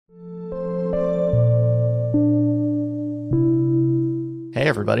Hey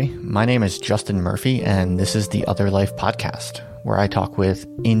everybody, my name is Justin Murphy and this is the Other Life podcast, where I talk with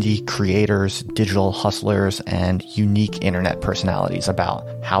indie creators, digital hustlers, and unique internet personalities about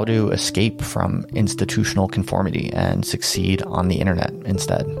how to escape from institutional conformity and succeed on the internet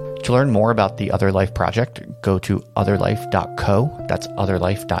instead. To learn more about the Other Life project, go to otherlife.co, that's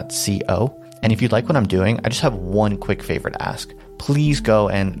otherlife.co. And if you like what I'm doing, I just have one quick favor to ask. Please go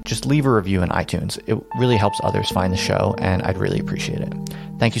and just leave a review in iTunes. It really helps others find the show, and I'd really appreciate it.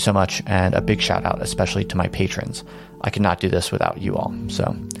 Thank you so much, and a big shout out, especially to my patrons. I could not do this without you all,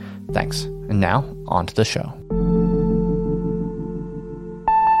 so thanks. And now, on to the show.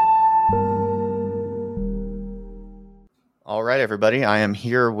 All right, everybody. I am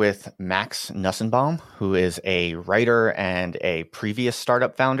here with Max Nussenbaum, who is a writer and a previous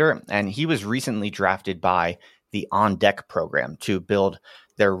startup founder, and he was recently drafted by the On Deck program to build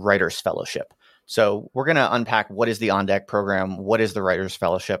their Writers Fellowship. So we're going to unpack what is the On Deck program, what is the Writers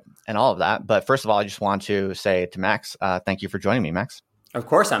Fellowship, and all of that. But first of all, I just want to say to Max, thank you for joining me, Max. Of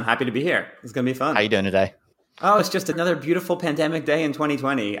course, I'm happy to be here. It's going to be fun. How you doing today? Oh, it's just another beautiful pandemic day in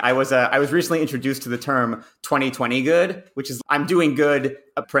 2020. I was recently introduced to the term 2020 good, which is I'm doing good,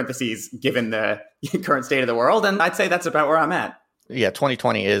 parentheses, given the current state of the world. And I'd say that's about where I'm at. Yeah,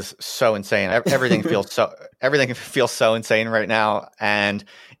 2020 is so insane. Everything feels so insane right now. And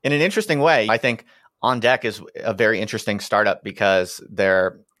in an interesting way, I think On Deck is a very interesting startup because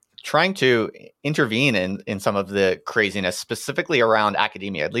they're trying to intervene in some of the craziness, specifically around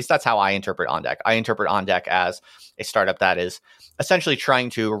academia. At least that's how I interpret On Deck. I interpret On Deck as a startup that is essentially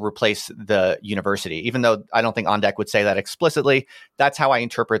trying to replace the university. Even though I don't think On Deck would say that explicitly, that's how I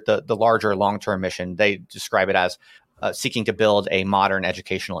interpret the larger long-term mission. They describe it as seeking to build a modern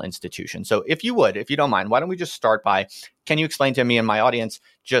educational institution. So if you don't mind, why don't we just start by, can you explain to me and my audience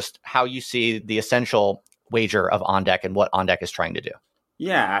just how you see the essential wager of On Deck and what On Deck is trying to do?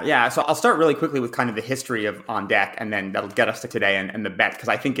 Yeah. So I'll start really quickly with kind of the history of On Deck, and then that'll get us to today and the bet, because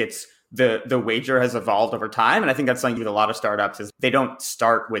I think it's the wager has evolved over time. And I think that's something with a lot of startups is they don't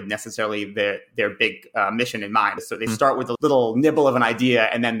start with necessarily their big mission in mind. So they start with a little nibble of an idea,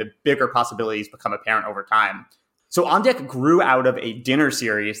 and then the bigger possibilities become apparent over time. So On Deck grew out of a dinner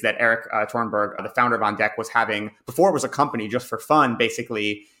series that Eric Thornburg, the founder of On Deck, was having before it was a company just for fun.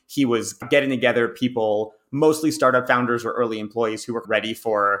 Basically, he was getting together people, mostly startup founders or early employees who were ready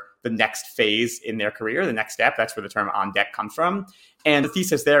for the next phase in their career, the next step. That's where the term On Deck comes from. And the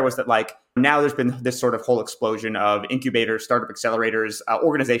thesis there was that now there's been this sort of whole explosion of incubators, startup accelerators,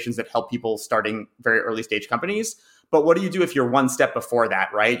 organizations that help people starting very early stage companies. But what do you do if you're one step before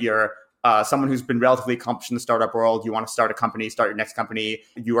that, right? You're someone who's been relatively accomplished in the startup world. You want to start a company, start your next company.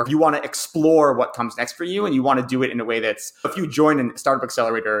 You want to explore what comes next for you, and you want to do it in a way that's, if you join a startup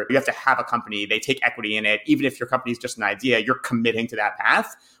accelerator, you have to have a company. They take equity in it. Even if your company is just an idea, you're committing to that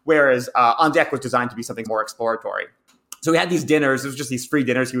path. Whereas On Deck was designed to be something more exploratory. So we had these dinners. It was just these free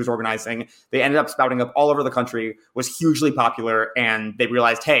dinners he was organizing. They ended up spouting up all over the country, was hugely popular, and they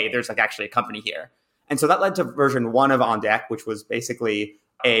realized, hey, there's actually a company here. And so that led to version 1 of On Deck, which was basically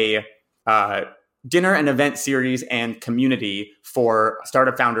a dinner and event series and community for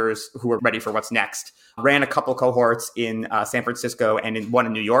startup founders who were ready for what's next. Ran a couple cohorts in San Francisco and one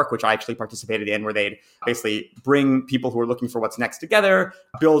in New York, which I actually participated in, where they'd basically bring people who are looking for what's next together,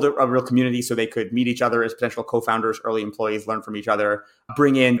 build a real community so they could meet each other as potential co-founders, early employees, learn from each other,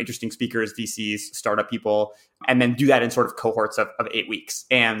 bring in interesting speakers, VCs, startup people, and then do that in sort of cohorts of 8 weeks.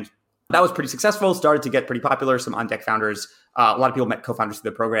 And that was pretty successful, started to get pretty popular. Some On Deck founders, a lot of people met co-founders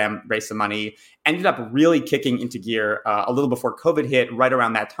through the program, raised some money, ended up really kicking into gear a little before COVID hit. Right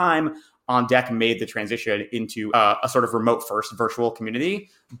around that time, On Deck made the transition into a sort of remote first virtual community,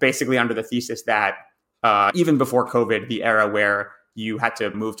 basically under the thesis that even before COVID, the era where you had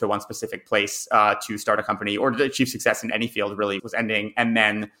to move to one specific place to start a company or to achieve success in any field really was ending. And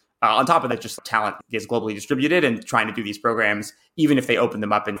then on top of that, just talent is globally distributed, and trying to do these programs, even if they open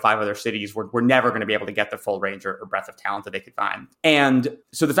them up in 5 other cities, we're never going to be able to get the full range or breadth of talent that they could find. And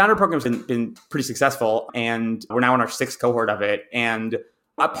so the founder program has been pretty successful, and we're now in our 6th cohort of it. And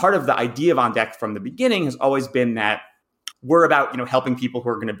a part of the idea of On Deck from the beginning has always been that we're about helping people who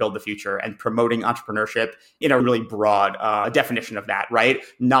are going to build the future and promoting entrepreneurship in a really broad definition of that, right?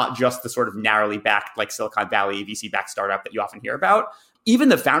 Not just the sort of narrowly backed like Silicon Valley VC-backed startup that you often hear about. Even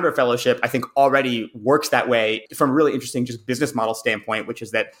the founder fellowship, I think, already works that way from a really interesting just business model standpoint, which is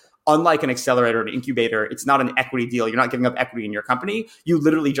that unlike an accelerator or an incubator, it's not an equity deal. You're not giving up equity in your company. You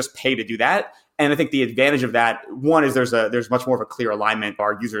literally just pay to do that. And I think the advantage of that, one, is there's much more of a clear alignment.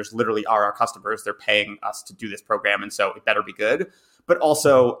 Our users literally are our customers. They're paying us to do this program, and so it better be good. but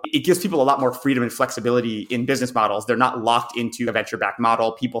also it gives people a lot more freedom and flexibility in business models. They're not locked into a venture-backed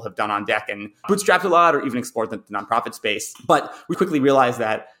model. People have done On Deck and bootstrapped a lot or even explored the nonprofit space. But we quickly realized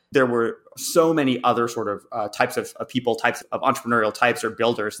that there were so many other sort of types of people, types of entrepreneurial types or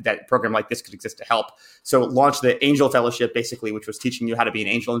builders that a program like this could exist to help. So launched the Angel Fellowship, basically, which was teaching you how to be an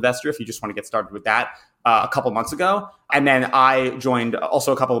angel investor if you just want to get started with that a couple months ago. And then I joined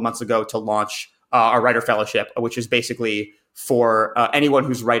also a couple of months ago to launch our Writer Fellowship, which is basically for anyone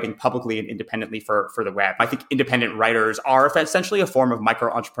who's writing publicly and independently for the web. I think independent writers are essentially a form of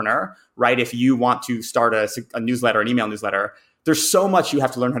micro-entrepreneur, right? If you want to start a newsletter, an email newsletter, there's so much you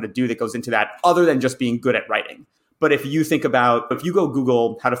have to learn how to do that goes into that other than just being good at writing. But if you think about, if you go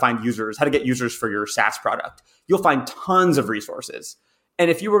Google how to find users, how to get users for your SaaS product, you'll find tons of resources. And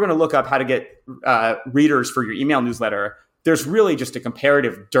if you were going to look up how to get readers for your email newsletter, there's really just a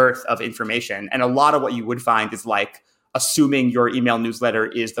comparative dearth of information. And a lot of what you would find is like assuming your email newsletter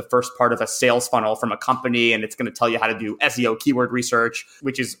is the first part of a sales funnel from a company and it's going to tell you how to do SEO keyword research,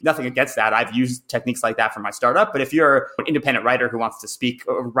 which is nothing against that. I've used techniques like that for my startup. But if you're an independent writer who wants to speak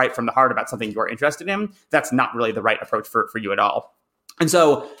or write from the heart about something you're interested in, that's not really the right approach for you at all. And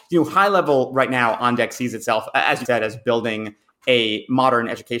so, high level right now, On Deck sees itself, as you said, as building a modern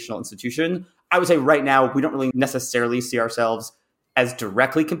educational institution. I would say right now, we don't really necessarily see ourselves as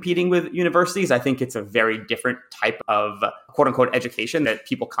directly competing with universities. I think it's a very different type of quote unquote education that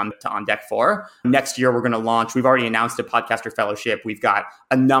people come to On Deck for. Next year, we're going to launch, we've already announced a podcaster fellowship. We've got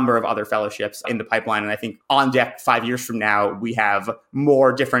a number of other fellowships in the pipeline. And I think On Deck 5 years from now, we have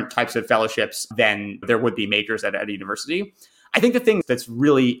more different types of fellowships than there would be majors at a university. I think the thing that's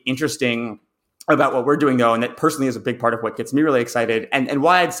really interesting about what we're doing, though, and that personally is a big part of what gets me really excited, and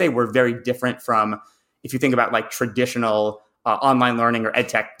why I'd say we're very different from, if you think about like traditional online learning or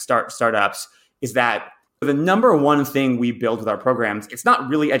edtech startups, is that the number one thing we build with our programs, it's not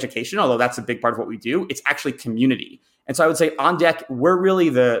really education, although that's a big part of what we do. It's actually community. And so I would say On Deck, we're really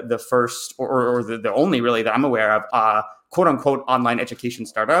the first or the only really that I'm aware of, quote unquote, online education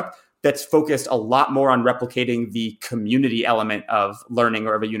startup that's focused a lot more on replicating the community element of learning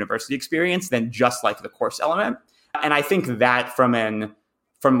or of a university experience than just like the course element. And I think that from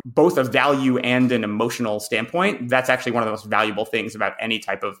both a value and an emotional standpoint, that's actually one of the most valuable things about any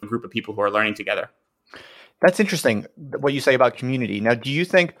type of group of people who are learning together. That's interesting, what you say about community. Now, do you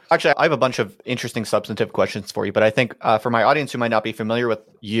think, actually, I have a bunch of interesting substantive questions for you, but I think for my audience who might not be familiar with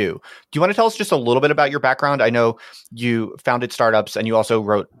you, do you want to tell us just a little bit about your background? I know you founded startups and you also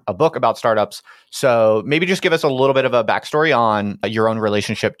wrote a book about startups. So maybe just give us a little bit of a backstory on your own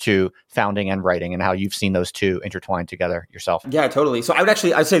relationship to founding and writing and how you've seen those two intertwined together yourself. Yeah, totally. So I'd say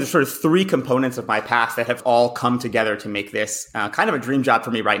there's sort of three components of my past that have all come together to make this kind of a dream job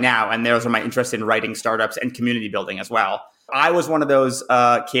for me right now. And those are my interest in writing startups and community building as well. I was one of those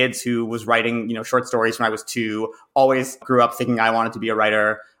kids who was writing, short stories when I was 2, always grew up thinking I wanted to be a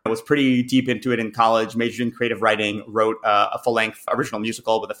writer. I was pretty deep into it in college, majored in creative writing, wrote a full-length original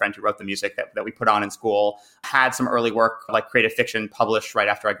musical with a friend who wrote the music that we put on in school, had some early work like creative fiction published right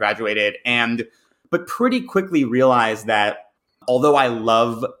after I graduated, but pretty quickly realized that although I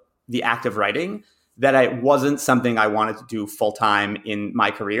love the act of writing, that it wasn't something I wanted to do full-time in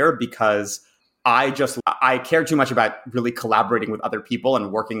my career because I care too much about really collaborating with other people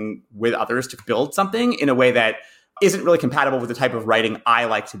and working with others to build something in a way that isn't really compatible with the type of writing I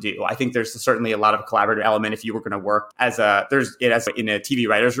like to do. I think there's certainly a lot of collaborative element if you were going to work in a TV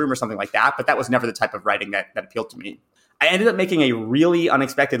writer's room or something like that, but that was never the type of writing that appealed to me. I ended up making a really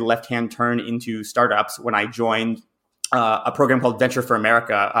unexpected left-hand turn into startups when I joined a program called Venture for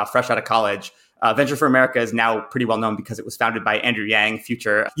America, fresh out of college. Venture for America is now pretty well known because it was founded by Andrew Yang,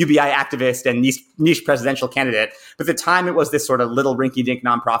 future UBI activist and niche presidential candidate. But at the time, it was this sort of little rinky-dink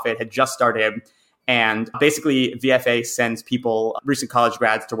nonprofit, had just started. And basically, VFA sends people, recent college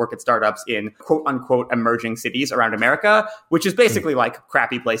grads, to work at startups in quote-unquote emerging cities around America, which is basically like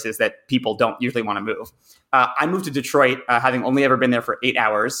crappy places that people don't usually want to move. I moved to Detroit, having only ever been there for 8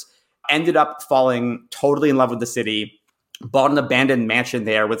 hours, ended up falling totally in love with the city, bought an abandoned mansion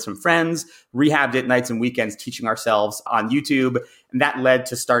there with some friends, rehabbed it nights and weekends, teaching ourselves on YouTube. And that led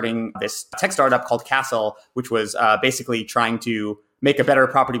to starting this tech startup called Castle, which was basically trying to make a better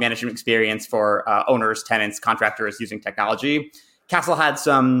property management experience for owners, tenants, contractors using technology. Castle had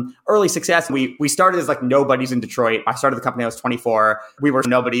some early success. We started as like nobodies in Detroit. I started the company when I was 24. We were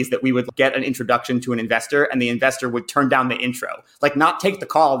nobodies that we would get an introduction to an investor and the investor would turn down the intro. Like not take the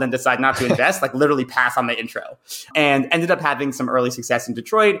call, then decide not to invest, like literally pass on the intro. And ended up having some early success in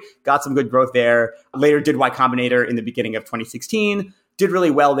Detroit, got some good growth there. Later did Y Combinator in the beginning of 2016. did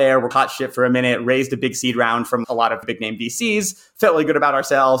really well there. We're hot shit for a minute, raised a big seed round from a lot of big name VCs, felt really good about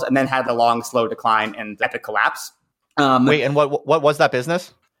ourselves, and then had a long, slow decline and epic collapse. Wait, and what was that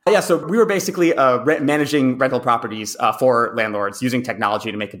business? Yeah, so we were basically managing rental properties for landlords using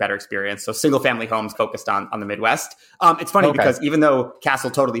technology to make a better experience. So single family homes focused on the Midwest. It's funny because even though Castle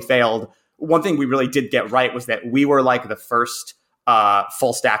totally failed, one thing we really did get right was that we were like the first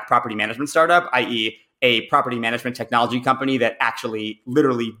full stack property management startup, i.e. a property management technology company that actually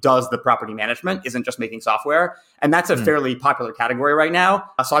literally does the property management, isn't just making software. And that's a fairly popular category right now.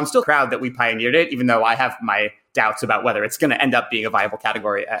 So I'm still proud that we pioneered it, even though I have my doubts about whether it's going to end up being a viable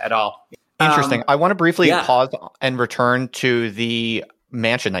category at all. Interesting. I want to briefly pause and return to the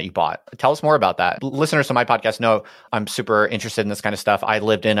mansion that you bought. Tell us more about that. Listeners to my podcast know I'm super interested in this kind of stuff. I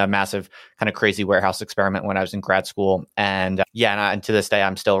lived in a massive kind of crazy warehouse experiment when I was in grad school. And and to this day,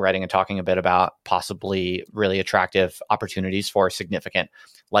 I'm still writing and talking a bit about possibly really attractive opportunities for significant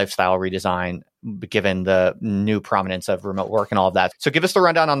lifestyle redesign, given the new prominence of remote work and all of that. So give us the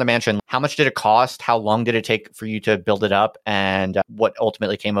rundown on the mansion. How much did it cost? How long did it take for you to build it up? And what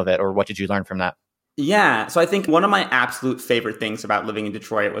ultimately came of it? Or what did you learn from that? Yeah. So I think one of my absolute favorite things about living in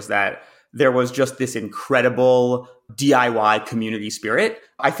Detroit was that there was just this incredible DIY community spirit.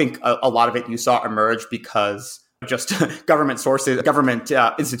 I think a lot of it you saw emerge because just government sources, government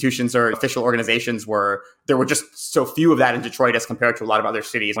institutions or official organizations there were just so few of that in Detroit as compared to a lot of other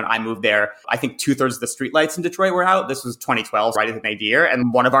cities. When I moved there, I think 2/3 of the streetlights in Detroit were out. This was 2012, right at the nadir.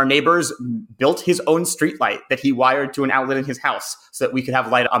 And one of our neighbors built his own streetlight that he wired to an outlet in his house so that we could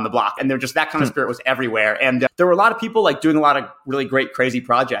have light on the block. And there just that kind of spirit was everywhere. And there were a lot of people like doing a lot of really great, crazy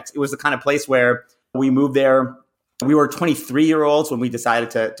projects. It was the kind of place where we moved there. We were 23-year-olds when we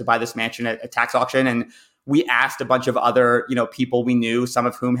decided to buy this mansion at a tax auction. And we asked a bunch of other, people we knew, some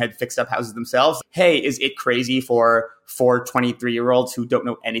of whom had fixed up houses themselves. Hey, is it crazy for 23-year-olds who don't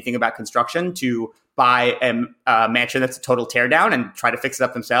know anything about construction to buy a mansion that's a total teardown and try to fix it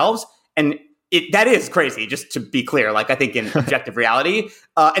up themselves? And that is crazy, just to be clear. Like, I think in objective reality,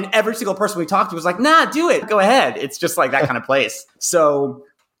 and every single person we talked to was like, nah, do it. Go ahead. It's just like that kind of place. So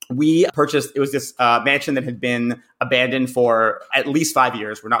we purchased, it was this mansion that had been abandoned for at least 5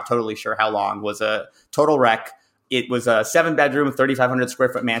 years. We're not totally sure how long. Was a total wreck. It was a 7-bedroom, 3,500 square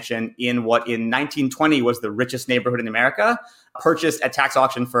foot mansion in what in 1920 was the richest neighborhood in America. Purchased at tax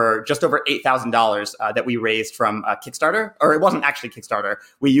auction for just over $8,000 that we raised from Kickstarter. Or it wasn't actually Kickstarter.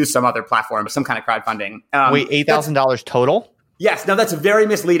 We used some other platform, some kind of crowdfunding. Wait, $8,000 total? Yes. Now that's very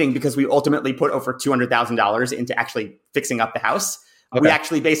misleading because we ultimately put over $200,000 into actually fixing up the house. Okay. We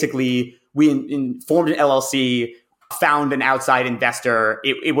actually formed an LLC, found an outside investor.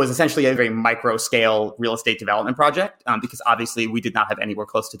 It was essentially a very micro scale real estate development project because obviously we did not have anywhere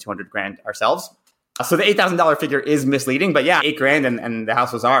close to $200,000 ourselves. So the $8,000 figure is misleading, but yeah, $8,000 and the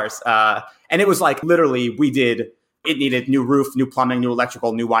house was ours. And it was like literally it needed new roof, new plumbing, new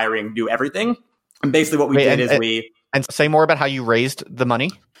electrical, new wiring, new everything. And basically what we did is And say more about how you raised the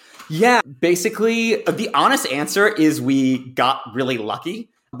money. Yeah, basically, the honest answer is we got really lucky.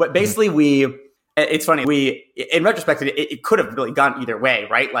 But basically, it's funny, in retrospect, it could have really gone either way,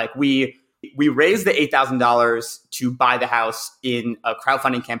 right? Like we raised the $8,000 to buy the house in a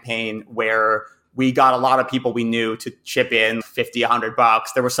crowdfunding campaign where we got a lot of people we knew to chip in $50, $100.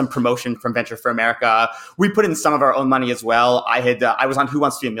 There was some promotion from Venture for America. We put in some of our own money as well. I was on Who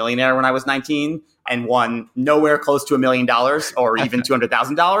Wants to Be a Millionaire when I was 19 and won nowhere close to $1 million or even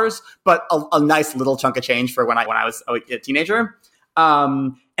 $200,000, but a nice little chunk of change for when I was a teenager.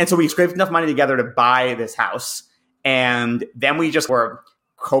 And so we scraped enough money together to buy this house. And then we just were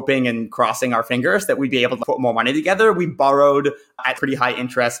hoping and crossing our fingers that we'd be able to put more money together. We borrowed at pretty high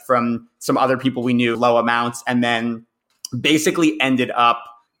interest from some other people we knew, low amounts, and then basically ended up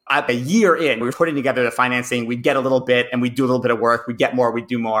at a year in, we were putting together the financing. We'd get a little bit and we'd do a little bit of work. We'd get more, we'd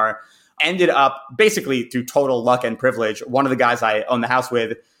do more. Ended up basically through total luck and privilege. One of the guys I own the house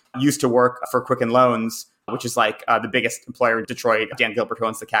with used to work for Quicken Loans, which is like the biggest employer in Detroit. Dan Gilbert, who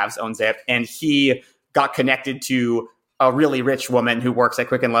owns the Cavs, owns it. And he got connected to a really rich woman who works at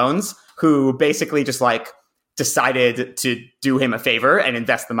Quicken Loans, who basically just like decided to do him a favor and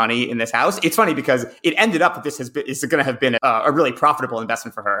invest the money in this house. It's funny because it ended up that this is going to have been a really profitable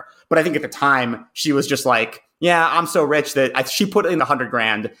investment for her. But I think at the time she was just like, yeah, I'm so rich that she put in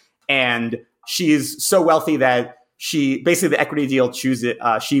 $100,000 and she's so wealthy that she basically the equity deal chooses.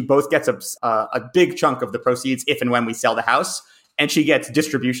 She both gets a big chunk of the proceeds if and when we sell the house, and she gets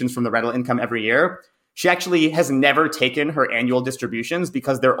distributions from the rental income every year. She actually has never taken her annual distributions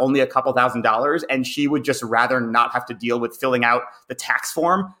because they're only a couple $1,000s, and she would just rather not have to deal with filling out the tax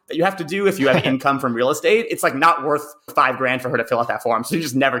form that you have to do if you have income from real estate. It's like not worth $5,000 for her to fill out that form. So she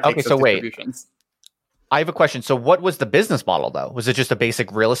just never takes those distributions. I have a question. So what was the business model though? Was it just a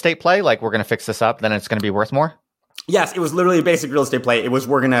basic real estate play? Like, we're going to fix this up, then it's going to be worth more? Yes, it was literally a basic real estate play. It was,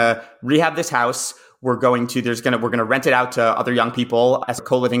 we're going to rehab this house. We're going to rent it out to other young people as a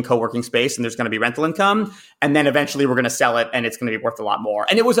co-living, co-working space, and there's going to be rental income. And then eventually we're going to sell it, and it's going to be worth a lot more.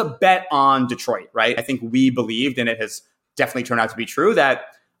 And it was a bet on Detroit, right? I think we believed, and it has definitely turned out to be true, that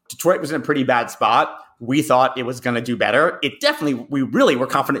Detroit was in a pretty bad spot. We thought it was going to do better. We really were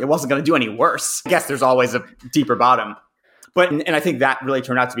confident it wasn't going to do any worse. I guess there's always a deeper bottom. And I think that really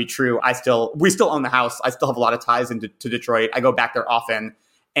turned out to be true. We still own the house. I still have a lot of ties to Detroit. I go back there often,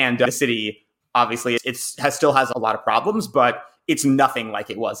 and the city, obviously, still has a lot of problems, but it's nothing like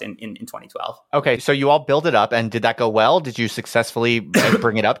it was in 2012. Okay, so you all build it up, and did that go well? Did you successfully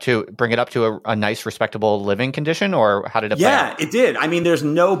bring it up to a nice, respectable living condition, or how did it play out? Yeah, it did. I mean, there's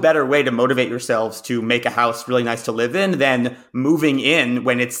no better way to motivate yourselves to make a house really nice to live in than moving in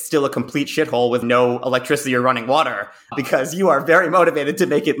when it's still a complete shithole with no electricity or running water, because you are very motivated to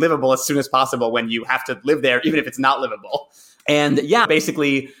make it livable as soon as possible when you have to live there, even if it's not livable. And yeah,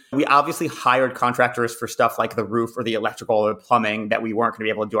 basically, we obviously hired contractors for stuff like the roof or the electrical or plumbing that we weren't going to be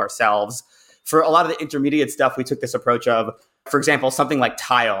able to do ourselves. For a lot of the intermediate stuff, we took this approach of, for example, something like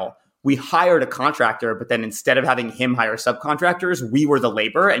tile. We hired a contractor, but then instead of having him hire subcontractors, we were the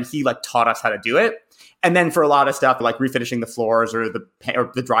labor, and he taught us how to do it. And then for a lot of stuff like refinishing the floors or the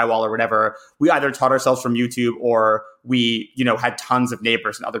drywall or whatever, we either taught ourselves from YouTube, or we, had tons of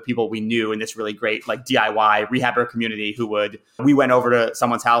neighbors and other people we knew in this really great DIY rehabber community we went over to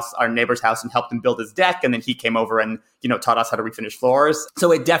someone's house, our neighbor's house, and helped him build his deck. And then he came over and, taught us how to refinish floors.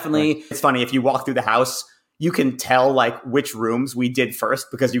 So it definitely, It's funny, if you walk through the house, you can tell which rooms we did first,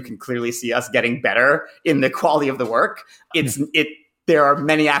 because you can clearly see us getting better in the quality of the work. There are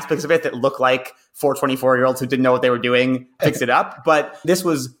many aspects of it that look like 424-year-olds who didn't know what they were doing fixed it up. But this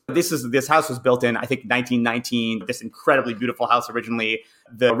house was built in, I think, 1919. This incredibly beautiful house originally.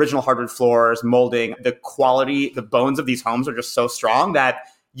 The original hardwood floors, molding, the quality, the bones of these homes are just so strong that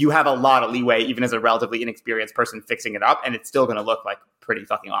you have a lot of leeway, even as a relatively inexperienced person, fixing it up, and it's still going to look pretty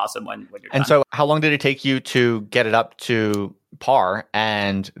fucking awesome when you're done. And so how long did it take you to get it up to par?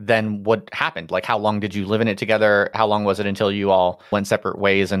 And then what happened? How long did you live in it together? How long was it until you all went separate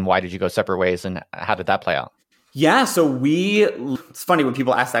ways? And why did you go separate ways? And how did that play out? Yeah, so it's funny when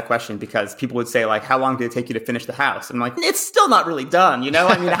people ask that question, because people would say, how long did it take you to finish the house? And I'm like, it's still not really done,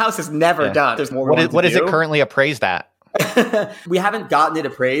 I mean, the house is never done. There's more. What is it currently appraised at? We haven't gotten it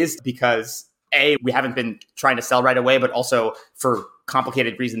appraised because we haven't been trying to sell right away, but also for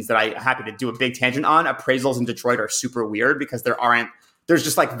complicated reasons that I'm happy to do a big tangent on. Appraisals in Detroit are super weird because there's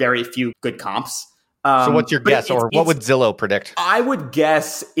just very few good comps. So what's your guess, or what would Zillow predict? I would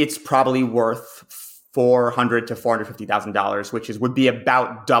guess it's probably worth $400,000 to $450,000, which would be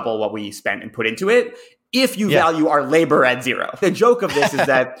about double what we spent and put into it, if you value our labor at zero. The joke of this is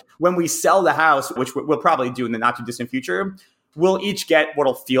that when we sell the house, which we'll probably do in the not too distant future, we'll each get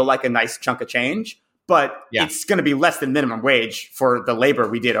what'll feel like a nice chunk of change, but it's going to be less than minimum wage for the labor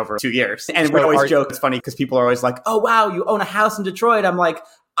we did over 2 years. And we always joke, it's funny because people are always like, oh, wow, you own a house in Detroit. I'm like,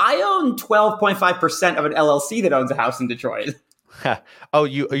 I own 12.5% of an LLC that owns a house in Detroit. Oh,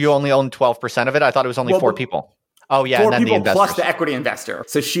 you only own 12% of it? I thought it was only 4 people. Oh, yeah. Four and then people the plus the equity investor.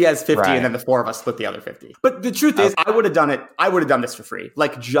 So she has 50 and then the 4 of us split the other 50. But the truth is, I would have done it. I would have done this for free.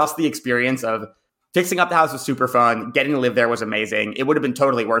 Just the experience of fixing up the house was super fun. Getting to live there was amazing. It would have been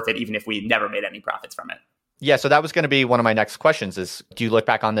totally worth it, even if we never made any profits from it. Yeah. So that was going to be one of my next questions is, do you look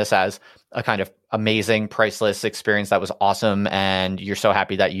back on this as a kind of amazing, priceless experience that was awesome and you're so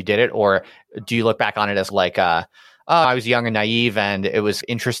happy that you did it? Or do you look back on it as I was young and naive and it was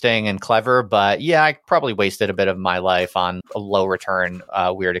interesting and clever, but I probably wasted a bit of my life on a low return,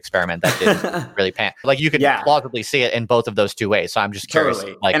 weird experiment that didn't really pan. You could plausibly see it in both of those two ways. So I'm just curious.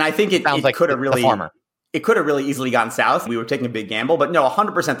 Totally. And I think it could have really, it could have really easily gone south. We were taking a big gamble, but no,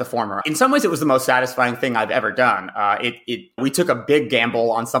 100% the former. In some ways, it was the most satisfying thing I've ever done. We took a big gamble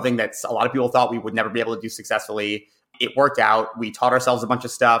on something that a lot of people thought we would never be able to do successfully. It worked out. We taught ourselves a bunch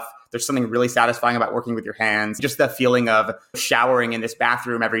of stuff. There's something really satisfying about working with your hands. Just the feeling of showering in this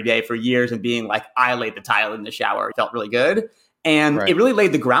bathroom every day for years and being like, I laid the tile in the shower. It felt really good. And it really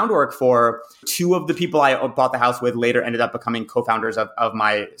laid the groundwork for 2 of the people I bought the house with later ended up becoming co-founders of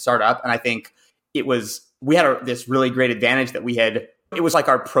my startup. And I think we had this really great advantage that it was like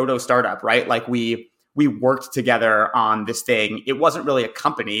our proto startup, right? We worked together on this thing. It wasn't really a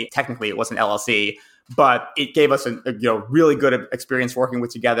company. Technically, it wasn't LLC, but it gave us a really good experience working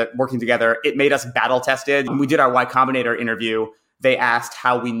together. It made us battle tested. When we did our Y Combinator interview, they asked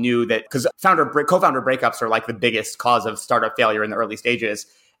how we knew that, because co-founder breakups are like the biggest cause of startup failure in the early stages.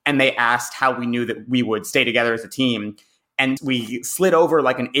 And they asked how we knew that we would stay together as a team. And we slid over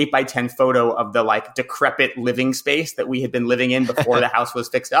like an 8x10 photo of the like decrepit living space that we had been living in before the house was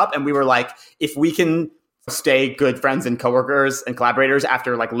fixed up. And we were like, if we can stay good friends and coworkers and collaborators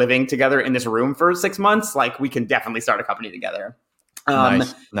after like living together in this room for 6 months, like we can definitely start a company together.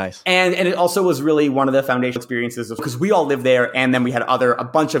 Nice. And it also was really one of the foundational experiences because we all lived there, and then we had a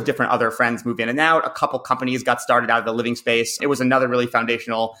bunch of different other friends move in and out. A couple companies got started out of the living space. It was another really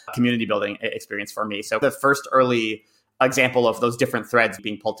foundational community building experience for me. So the first early example of those different threads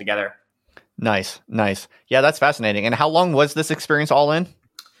being pulled together. Nice. Yeah, that's fascinating. And how long was this experience all in?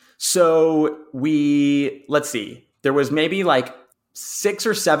 So let's see, there was maybe like 6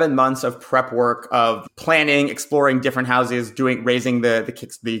 or 7 months of prep work of planning, exploring different houses, raising the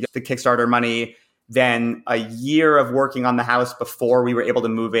Kickstarter money. Then a year of working on the house before we were able to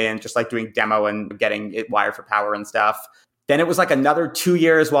move in, just like doing demo and getting it wired for power and stuff. Then it was like another 2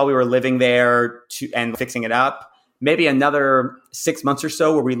 years while we were living there and fixing it up. Maybe another 6 months or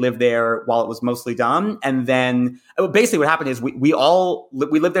so where we lived there while it was mostly done. And then basically what happened is we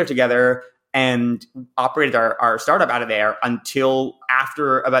lived there together and operated our startup out of there until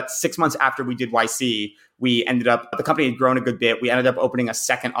about 6 months after we did YC. The company had grown a good bit. We ended up opening a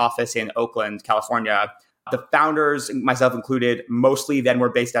second office in Oakland, California. The founders, myself included, mostly then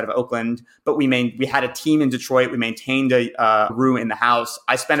were based out of Oakland, but we had a team in Detroit. We maintained a room in the house.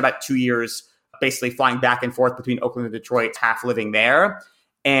 I spent about 2 years basically flying back and forth between Oakland and Detroit, half living there.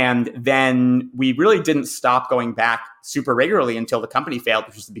 And then we really didn't stop going back super regularly until the company failed,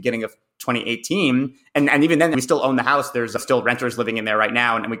 which was the beginning of 2018. And even then, we still own the house. There's still renters living in there right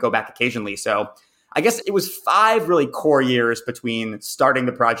now, and we go back occasionally. So I guess it was 5 really core years between starting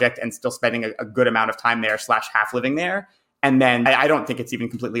the project and still spending a good amount of time there / half living there. And then I don't think it's even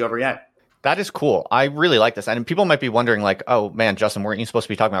completely over yet. That is cool. I really like this. And people might be wondering like, oh man, Justin, weren't you supposed to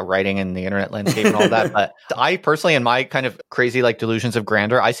be talking about writing and the internet landscape and all that? But I personally, in my kind of crazy like delusions of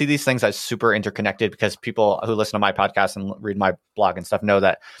grandeur, I see these things as super interconnected because people who listen to my podcast and read my blog and stuff know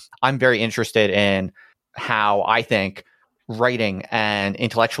that I'm very interested in how I think writing and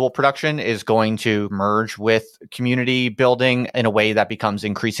intellectual production is going to merge with community building in a way that becomes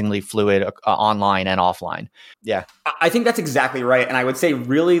increasingly fluid online and offline. Yeah. I think that's exactly right. And I would say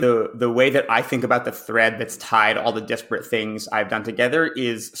really the way that I think about the thread that's tied all the disparate things I've done together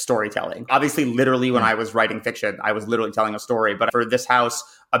is storytelling. Obviously, literally when I was writing fiction, I was literally telling a story. But for this house,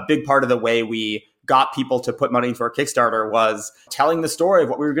 a big part of the way we got people to put money into our Kickstarter was telling the story of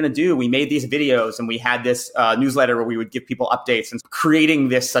what we were going to do. We made these videos and we had this newsletter where we would give people updates and creating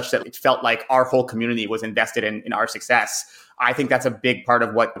this such that it felt like our whole community was invested in our success. I think that's a big part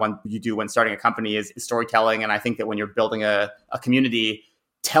of what you do when starting a company is storytelling. And I think that when you're building a community,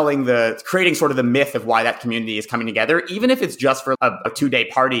 creating sort of the myth of why that community is coming together, even if it's just for a 2-day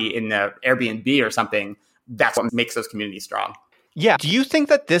party in the Airbnb or something, that's what makes those communities strong. Yeah. Do you think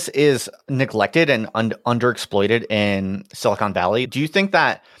that this is neglected and underexploited in Silicon Valley? Do you think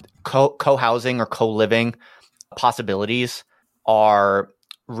that co-housing or co-living possibilities are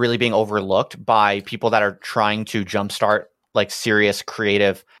really being overlooked by people that are trying to jumpstart like serious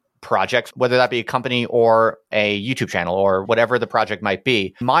creative projects, whether that be a company or a YouTube channel or whatever the project might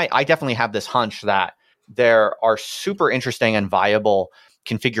be? I definitely have this hunch that there are super interesting and viable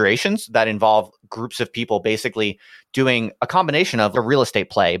configurations that involve groups of people basically doing a combination of a real estate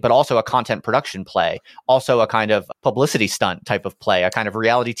play, but also a content production play, also a kind of publicity stunt type of play, a kind of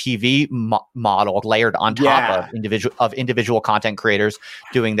reality TV model layered on top of individual content creators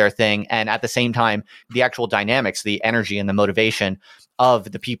doing their thing. And at the same time, the actual dynamics, the energy and the motivation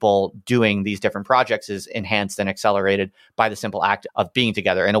of the people doing these different projects is enhanced and accelerated by the simple act of being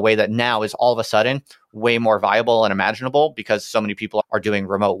together in a way that now is all of a sudden way more viable and imaginable because so many people are doing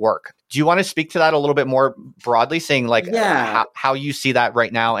remote work. Do you want to speak to that a little bit more broadly, saying like how you see that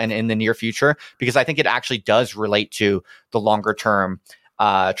right now and in the near future? Because I think it actually does relate to the longer term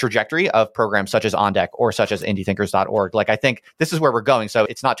trajectory of programs such as OnDeck or such as IndieThinkers.org. Like I think this is where we're going. So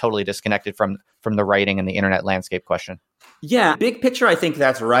it's not totally disconnected from the writing and the internet landscape question. Yeah, big picture, I think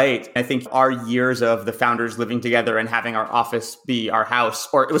that's right. I think our years of the founders living together and having our office be our house,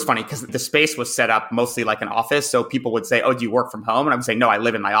 or it was funny because the space was set up mostly like an office. So people would say, oh, do you work from home? And I would say, no, I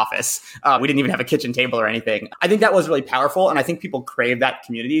live in my office. We didn't even have a kitchen table or anything. I think that was really powerful. And I think people crave that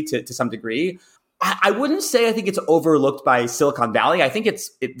community to some degree. I wouldn't say I think it's overlooked by Silicon Valley. I think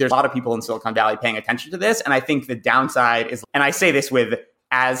there's a lot of people in Silicon Valley paying attention to this. And I think the downside is, and I say this with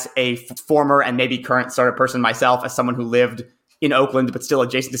as a former and maybe current startup person myself, as someone who lived in Oakland, but still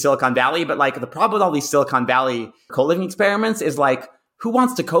adjacent to Silicon Valley. But like the problem with all these Silicon Valley co-living experiments is like, who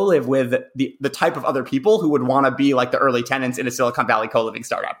wants to co-live with the type of other people who would want to be like the early tenants in a Silicon Valley co-living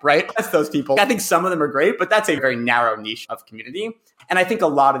startup, right? That's those people. I think some of them are great, but that's a very narrow niche of community. And I think a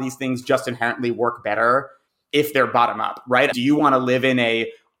lot of these things just inherently work better if they're bottom up, right? Do you want to live in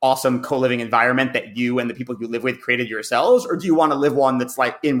a awesome co-living environment that you and the people you live with created yourselves? Or do you want to live one that's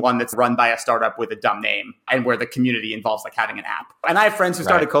run by a startup with a dumb name and where the community involves like having an app? And I have friends who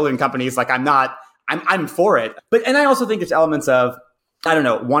started co-living companies. Like I'm for it. And I also think there's elements of, I don't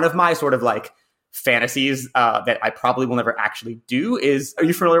know, one of my sort of like fantasies that I probably will never actually do is, are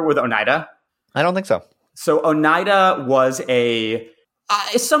you familiar with Oneida? I don't think so. So Oneida was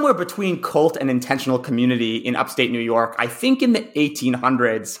somewhere between cult and intentional community in upstate New York. I think in the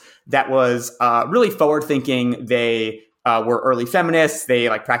 1800s, that was really forward thinking. They were early feminists. They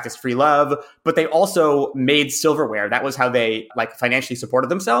like practiced free love, but they also made silverware. That was how they like financially supported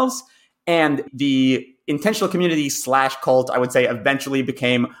themselves. And the intentional community / cult, I would say, eventually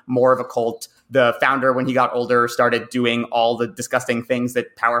became more of a cult. The founder, when he got older, started doing all the disgusting things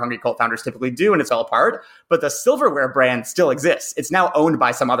that power-hungry cult founders typically do, and it fell apart. But the silverware brand still exists. It's now owned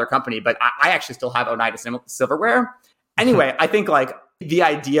by some other company, but I actually still have Oneida silverware. Anyway, I think like the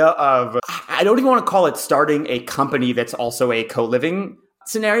idea of, I don't even want to call it starting a company that's also a co-living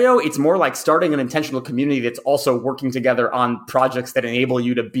scenario. It's more like starting an intentional community that's also working together on projects that enable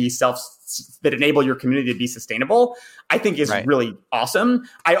you to be that enable your community to be sustainable, I think is really awesome.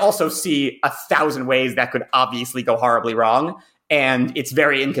 I also see 1,000 ways that could obviously go horribly wrong. And it's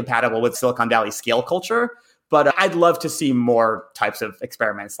very incompatible with Silicon Valley scale culture. But I'd love to see more types of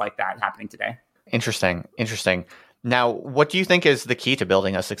experiments like that happening today. Interesting. Now, what do you think is the key to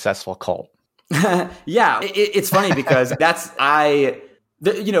building a successful cult? Yeah, it's funny because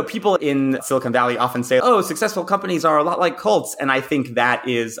people in Silicon Valley often say, oh, successful companies are a lot like cults. And I think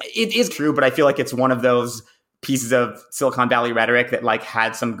it is true, but I feel like it's one of those pieces of Silicon Valley rhetoric that like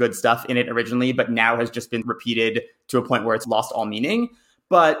had some good stuff in it originally, but now has just been repeated to a point where it's lost all meaning.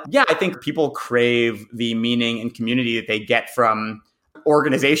 But yeah, I think people crave the meaning and community that they get from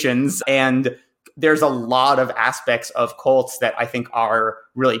organizations. And there's a lot of aspects of cults that I think are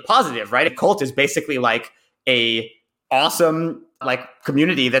really positive, right? A cult is basically like a awesome like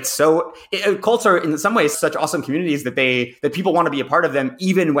community cults are in some ways such awesome communities that people want to be a part of them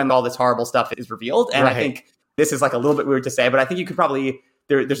even when all this horrible stuff is revealed. And I think this is like a little bit weird to say, but I think you could probably,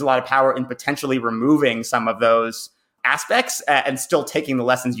 there's a lot of power in potentially removing some of those aspects and still taking the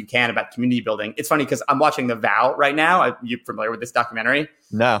lessons you can about community building. It's funny because I'm watching The Vow right now. Are you familiar with this documentary?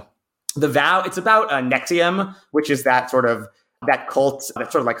 No. The Vow, it's about NXIVM, which is that cult,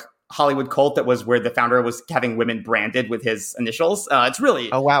 that sort of like Hollywood cult that was where the founder was having women branded with his initials. It's really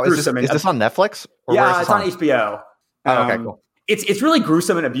gruesome. Is this on Netflix? Yeah, it's on HBO. Okay, cool. It's really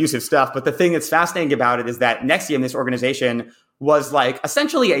gruesome and abusive stuff. But the thing that's fascinating about it is that NXIVM, this organization, was like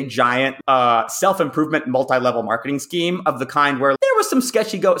essentially a giant self-improvement multi-level marketing scheme of the kind where there was some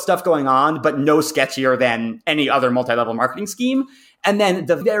sketchy stuff going on, but no sketchier than any other multi-level marketing scheme. And then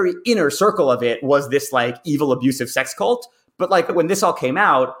the very inner circle of it was this like evil, abusive sex cult. But like when this all came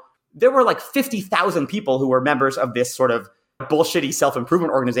out, there were like 50,000 people who were members of this sort of bullshitty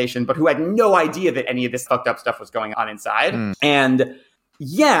self-improvement organization, but who had no idea that any of this fucked up stuff was going on inside. And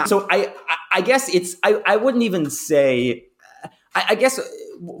yeah, so I guess I wouldn't even say, I guess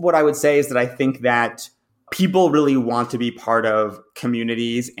what I would say is that I think that people really want to be part of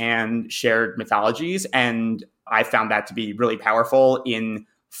communities and shared mythologies. And I found that to be really powerful in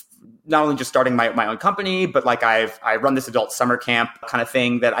not only just starting my own company, but like I run this adult summer camp kind of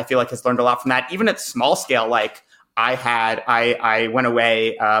thing that I feel like has learned a lot from that. Even at small scale, like I went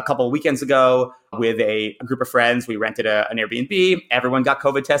away a couple of weekends ago with a group of friends. We rented an Airbnb. Everyone got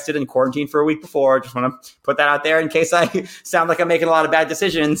COVID tested and quarantined for a week before. Just want to put that out there in case I sound like I'm making a lot of bad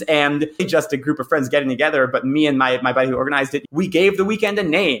decisions. And just a group of friends getting together. But me and my buddy who organized it, we gave the weekend a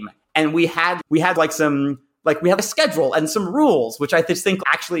name, and we had like some, like we have a schedule and some rules, which I just think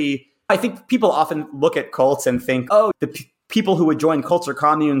actually, I think people often look at cults and think, oh, the people who would join cults or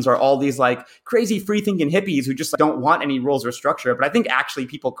communes are all these like crazy free-thinking hippies who just don't want any rules or structure. But I think actually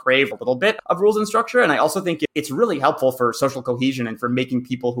people crave a little bit of rules and structure. And I also think it's really helpful for social cohesion and for making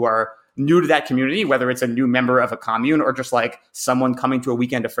people who are new to that community, whether it's a new member of a commune or just like someone coming to a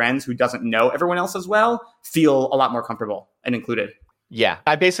weekend of friends who doesn't know everyone else as well, feel a lot more comfortable and included. Yeah,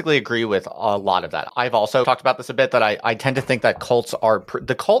 I basically agree with a lot of that. I've also talked about this a bit, that I tend to think that cults are,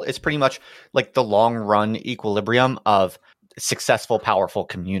 the cult is pretty much like the long run equilibrium of successful, powerful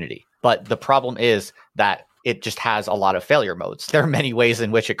community. But the problem is that it just has a lot of failure modes. There are many ways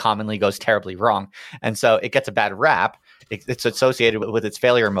in which it commonly goes terribly wrong. And so it gets a bad rap. It's associated with its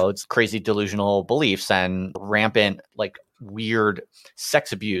failure modes, crazy delusional beliefs and rampant, like weird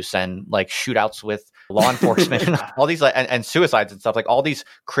sex abuse and like shootouts with law enforcement and all these and suicides and stuff, like all these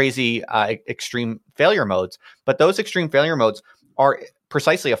crazy extreme failure modes. But those extreme failure modes are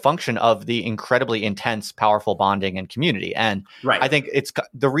precisely a function of the incredibly intense, powerful bonding and community. And I think it's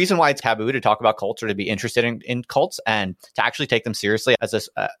the reason why it's taboo to talk about cults or to be interested in cults and to actually take them seriously as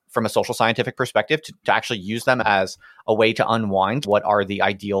from a social scientific perspective, to actually use them as a way to unwind what are the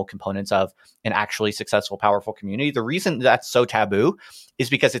ideal components of an actually successful, powerful community. The reason that's so taboo is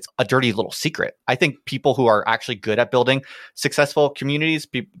because it's a dirty little secret. I think people who are actually good at building successful communities,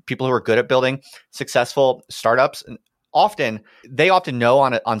 people who are good at building successful startups, they often know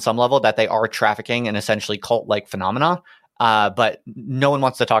on some level that they are trafficking an essentially cult-like phenomena, but no one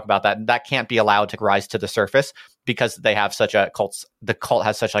wants to talk about that. That can't be allowed to rise to the surface because they have the cult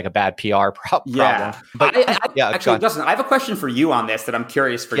has such like a bad PR problem. Yeah, but actually, Justin, I have a question for you on this that I'm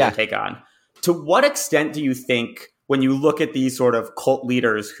curious for your take on. To what extent do you think, when you look at these sort of cult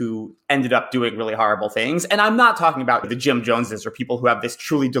leaders who ended up doing really horrible things, and I'm not talking about the Jim Joneses or people who have this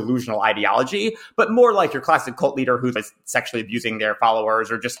truly delusional ideology, but more like your classic cult leader who's sexually abusing their followers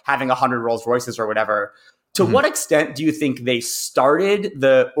or just having 100 Rolls Royces or whatever. To what extent do you think they started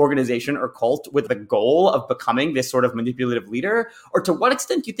the organization or cult with the goal of becoming this sort of manipulative leader? Or to what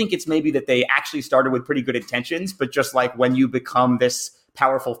extent do you think it's maybe that they actually started with pretty good intentions, but just like when you become this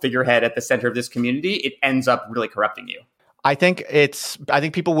powerful figurehead at the center of this community, it ends up really corrupting you? I think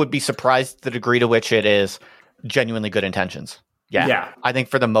people would be surprised the degree to which it is genuinely good intentions. Yeah. I think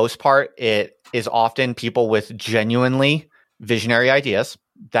for the most part, it is often people with genuinely visionary ideas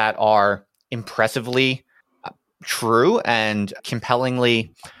that are impressively true and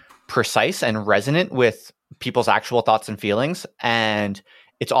compellingly precise and resonant with people's actual thoughts and feelings. And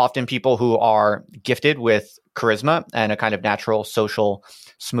it's often people who are gifted with charisma and a kind of natural social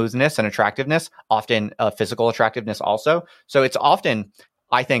smoothness and attractiveness, often physical attractiveness also. So it's often,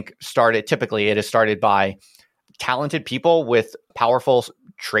 I think, typically it is started by talented people with powerful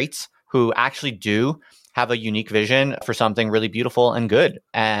traits who actually do have a unique vision for something really beautiful and good.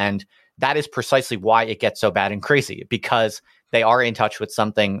 And that is precisely why it gets so bad and crazy, because they are in touch with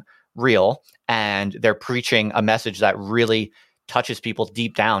something real and they're preaching a message that really touches people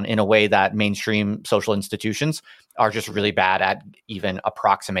deep down in a way that mainstream social institutions are just really bad at even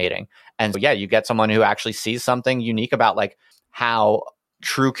approximating. And so, you get someone who actually sees something unique about like how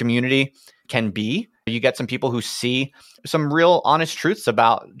true community can be. You get some people who see some real honest truths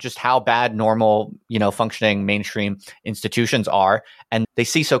about just how bad normal, functioning mainstream institutions are. And they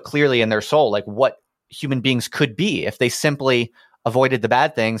see so clearly in their soul, like what human beings could be if they simply avoided the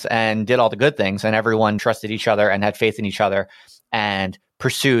bad things and did all the good things, and everyone trusted each other and had faith in each other and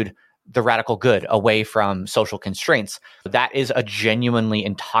pursued the radical good away from social constraints. That is a genuinely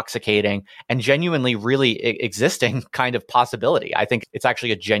intoxicating and genuinely really existing kind of possibility. I think it's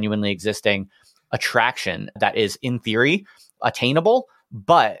actually a genuinely existing attraction that is, in theory, attainable.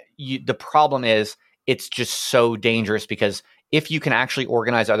 But the problem is it's just so dangerous, because if you can actually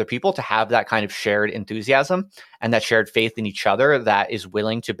organize other people to have that kind of shared enthusiasm and that shared faith in each other that is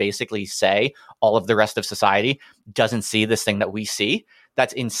willing to basically say all of the rest of society doesn't see this thing that we see,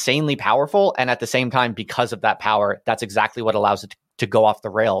 that's insanely powerful. And at the same time, because of that power, that's exactly what allows it to go off the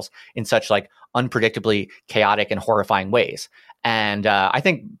rails in such like unpredictably chaotic and horrifying ways. And I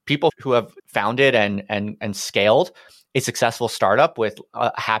think people who have founded and scaled a successful startup with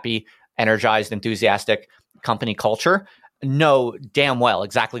a happy, energized, enthusiastic company culture know damn well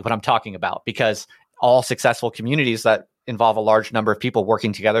exactly what I'm talking about, because all successful communities that involve a large number of people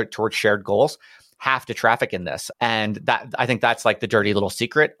working together towards shared goals have to traffic in this. And that, I think that's like the dirty little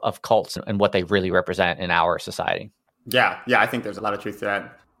secret of cults and what they really represent in our society. Yeah, I think there's a lot of truth to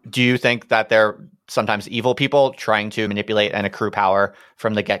that. Do you think that they're sometimes evil people trying to manipulate and accrue power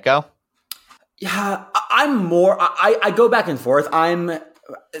from the get-go? Yeah, I go back and forth.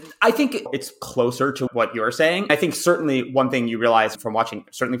 I think it's closer to what you're saying. I think certainly one thing you realize from watching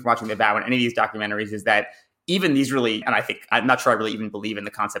The Vow and any of these documentaries is that even these really, and I'm not sure I really even believe in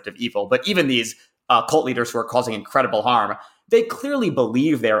the concept of evil, but even these cult leaders who are causing incredible harm, they clearly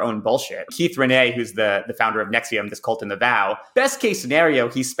believe their own bullshit. Keith Rene, who's the founder of NXIVM, this cult in The Vow, best case scenario,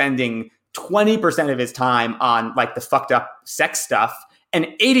 he's spending 20% of his time on like the fucked up sex stuff and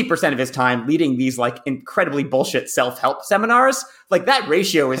 80% of his time leading these like incredibly bullshit self-help seminars. Like that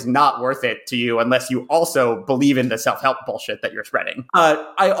ratio is not worth it to you unless you also believe in the self-help bullshit that you're spreading.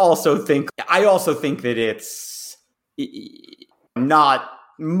 I also think that it's not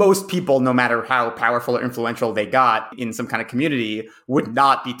most people, no matter how powerful or influential they got in some kind of community, would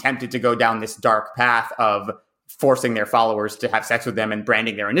not be tempted to go down this dark path of forcing their followers to have sex with them and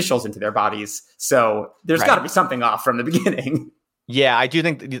branding their initials into their bodies. So there's got to be something off from the beginning. Yeah, I do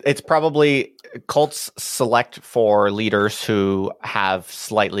think it's probably cults select for leaders who have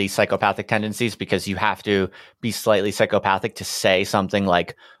slightly psychopathic tendencies, because you have to be slightly psychopathic to say something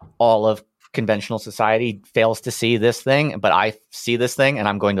like, all of conventional society fails to see this thing, but I see this thing and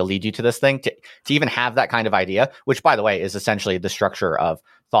I'm going to lead you to this thing. To even have that kind of idea, which, by the way, is essentially the structure of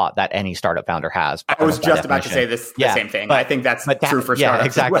thought that any startup founder has. I was just about to say the same thing. But I think that's true for startups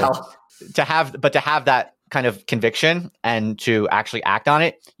exactly. as well. To have that kind of conviction and to actually act on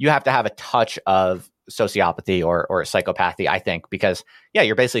it, you have to have a touch of sociopathy or psychopathy, I think, because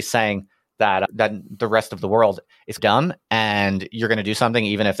you're basically saying that the rest of the world is dumb and you're going to do something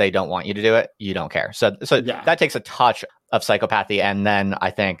even if they don't want you to do it, you don't care. So that takes a touch of psychopathy, and then I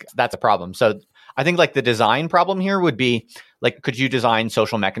think that's a problem. So I think like the design problem here would be like, could you design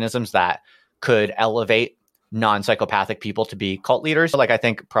social mechanisms that could elevate non-psychopathic people to be cult leaders? Like, I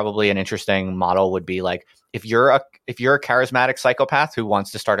think probably an interesting model would be like, if you're a charismatic psychopath who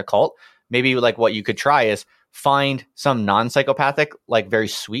wants to start a cult, maybe like what you could try is find some non-psychopathic, like very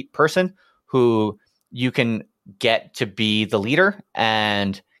sweet person who you can get to be the leader,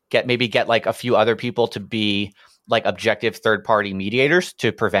 and get like a few other people to be like objective third-party mediators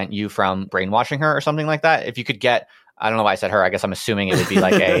to prevent you from brainwashing her or something like that. If you could get, I don't know why I said her, I guess I'm assuming it would be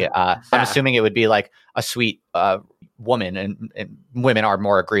like I'm assuming it would be like a sweet woman, and women are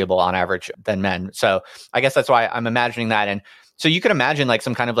more agreeable on average than men. So I guess that's why I'm imagining that. And so you could imagine like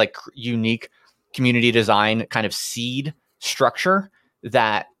some kind of like unique community design kind of seed structure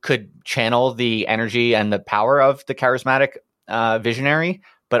that could channel the energy and the power of the charismatic visionary,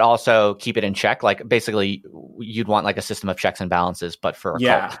 but also keep it in check. Like basically you'd want like a system of checks and balances, but for a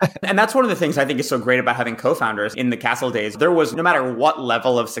cult. And that's one of the things I think is so great about having co-founders. In the Castle days, there was, no matter what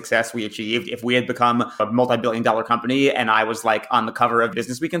level of success we achieved, if we had become a multi-billion-dollar company and I was like on the cover of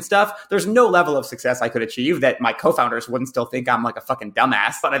Business Week and stuff, there's no level of success I could achieve that my co-founders wouldn't still think I'm like a fucking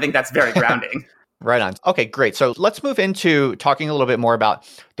dumbass. But I think that's very grounding. Right on. Okay, great. So let's move into talking a little bit more about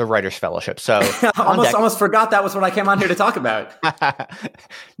the Writers Fellowship. So almost forgot that was what I came on here to talk about.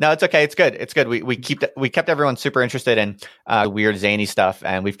 No, it's okay. It's good. It's good. We kept everyone super interested in weird zany stuff,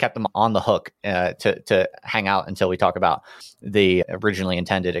 and we've kept them on the hook to hang out until we talk about the originally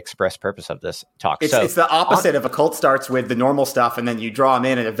intended express purpose of this talk. It's the opposite of a cult starts with the normal stuff, and then you draw them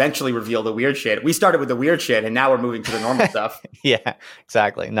in and eventually reveal the weird shit. We started with the weird shit, and now we're moving to the normal stuff. Yeah,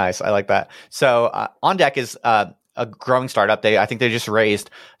 exactly. Nice. I like that. So On Deck is a growing startup. I think they just raised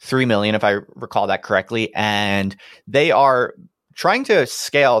 $3 million, if I recall that correctly, and they are trying to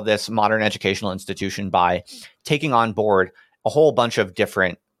scale this modern educational institution by taking on board a whole bunch of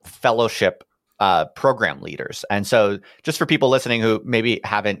different fellowship program leaders. And so, just for people listening who maybe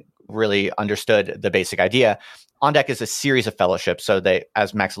haven't really understood the basic idea, On Deck is a series of fellowships. So they,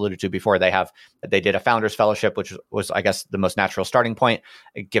 as Max alluded to before, they did a founders fellowship, which was, I guess, the most natural starting point,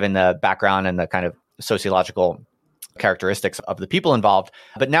 given the background and the kind of sociological characteristics of the people involved.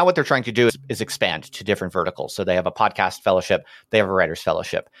 But now what they're trying to do is expand to different verticals. So they have a podcast fellowship, they have a writers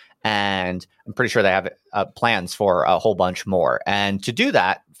fellowship, and I'm pretty sure they have plans for a whole bunch more. And to do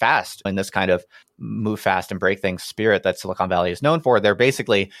that fast in this kind of move fast and break things spirit that Silicon Valley is known for, they're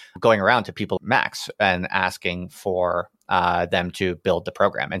basically going around to people, Max, and asking for them to build the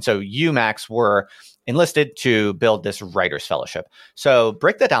program. And so you, Max, were enlisted to build this writers fellowship. So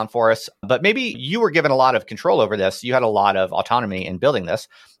break that down for us. But maybe you were given a lot of control over this. You had a lot of autonomy in building this,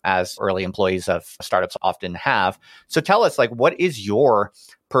 as early employees of startups often have. So tell us, like, what is your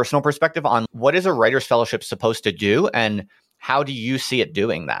personal perspective on what is a writers fellowship supposed to do, and how do you see it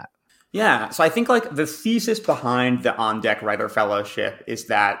doing that? Yeah. So I think like the thesis behind the On Deck Writer Fellowship is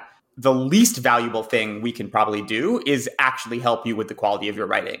that the least valuable thing we can probably do is actually help you with the quality of your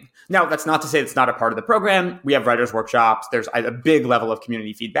writing. Now, that's not to say it's not a part of the program. We have writers' workshops. There's a big level of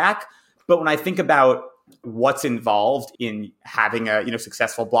community feedback. But when I think about what's involved in having a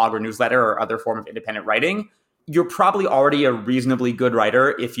successful blog or newsletter or other form of independent writing, you're probably already a reasonably good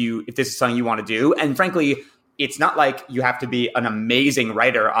writer if this is something you want to do. And frankly, it's not like you have to be an amazing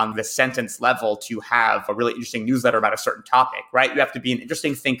writer on the sentence level to have a really interesting newsletter about a certain topic, right? You have to be an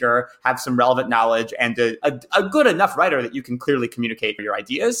interesting thinker, have some relevant knowledge, and a good enough writer that you can clearly communicate your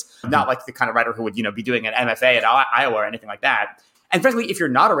ideas. Not like the kind of writer who would, be doing an MFA at Iowa or anything like that. And frankly, if you're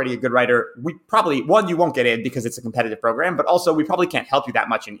not already a good writer, we probably, one, you won't get in because it's a competitive program, but also we probably can't help you that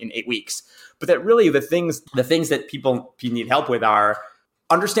much in 8 weeks. But that really the things that people need help with are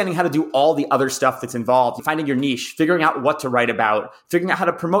understanding how to do all the other stuff that's involved, finding your niche, figuring out what to write about, figuring out how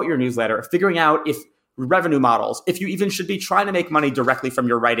to promote your newsletter, figuring out if revenue models, if you even should be trying to make money directly from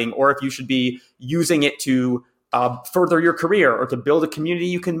your writing, or if you should be using it to further your career or to build a community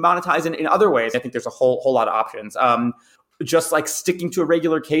you can monetize in other ways. I think there's a whole lot of options. Just like sticking to a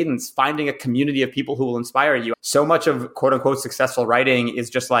regular cadence, finding a community of people who will inspire you. So much of quote unquote successful writing is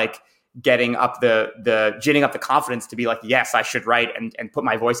just like getting up ginning up the confidence to be like, yes, I should write and put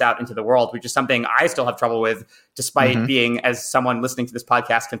my voice out into the world, which is something I still have trouble with, despite being, as someone listening to this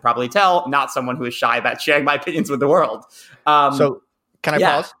podcast can probably tell, not someone who is shy about sharing my opinions with the world. So can I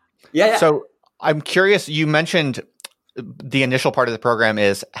pause? Yeah. So I'm curious, you mentioned the initial part of the program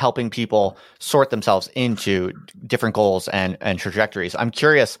is helping people sort themselves into different goals and trajectories. I'm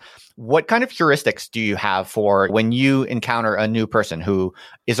curious, what kind of heuristics do you have for when you encounter a new person who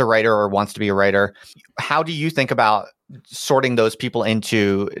is a writer or wants to be a writer? How do you think about sorting those people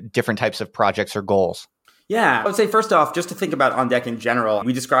into different types of projects or goals? Yeah, I would say first off, just to think about On Deck in general,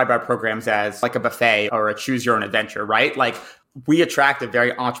 we describe our programs as like a buffet or a choose your own adventure, right? Like we attract a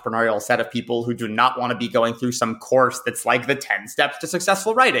very entrepreneurial set of people who do not want to be going through some course that's like the 10 steps to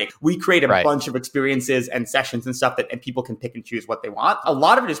successful writing. We create a bunch of experiences and sessions and stuff and people can pick and choose what they want. A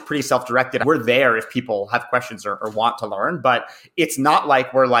lot of it is pretty self-directed. We're there if people have questions or want to learn, but it's not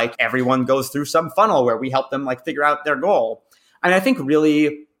like we're like everyone goes through some funnel where we help them like figure out their goal. And I think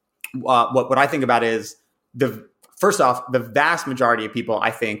really what I think about is first off, the vast majority of people,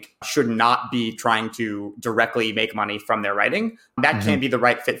 I think, should not be trying to directly make money from their writing. That can be the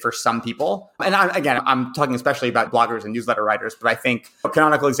right fit for some people. And I'm talking especially about bloggers and newsletter writers, but I think a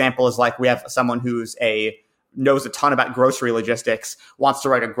canonical example is like we have someone who's knows a ton about grocery logistics, wants to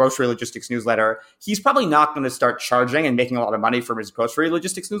write a grocery logistics newsletter. He's probably not going to start charging and making a lot of money from his grocery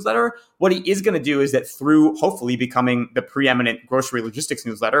logistics newsletter. What he is going to do is that through hopefully becoming the preeminent grocery logistics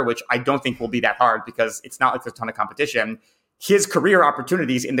newsletter, which I don't think will be that hard because it's not like there's a ton of competition, his career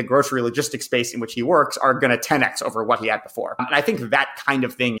opportunities in the grocery logistics space in which he works are going to 10x over what he had before. And I think that kind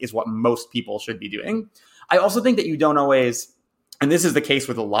of thing is what most people should be doing. I also think that you don't always, and this is the case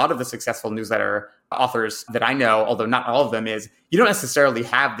with a lot of the successful newsletter authors that I know, although not all of them, is you don't necessarily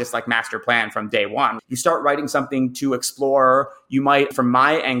have this like master plan from day one. You start writing something to explore. You might, from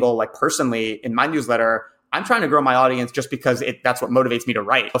my angle, like personally in my newsletter, I'm trying to grow my audience just because that's what motivates me to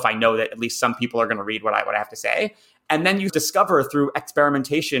write. If I know that at least some people are going to read what I have to say. And then you discover through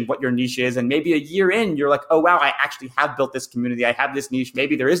experimentation what your niche is. And maybe a year in, you're like, oh, wow, I actually have built this community. I have this niche.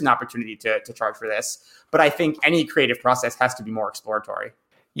 Maybe there is an opportunity to charge for this. But I think any creative process has to be more exploratory.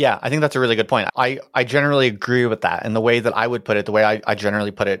 Yeah, I think that's a really good point. I generally agree with that. And the way that I would put it, the way I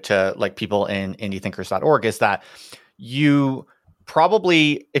generally put it to like people in indiethinkers.org is that you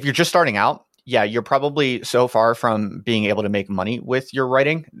probably, if you're just starting out, yeah, you're probably so far from being able to make money with your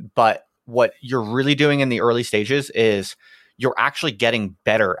writing. But what you're really doing in the early stages is you're actually getting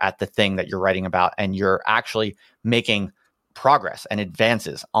better at the thing that you're writing about, and you're actually making progress and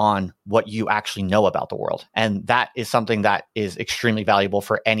advances on what you actually know about the world. And that is something that is extremely valuable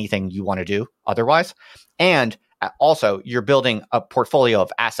for anything you want to do otherwise. And also, you're building a portfolio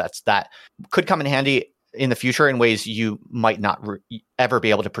of assets that could come in handy in the future in ways you might not ever be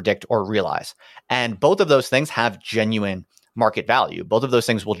able to predict or realize. And both of those things have genuine market value. Both of those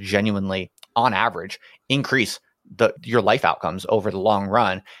things will genuinely, on average, increase your life outcomes over the long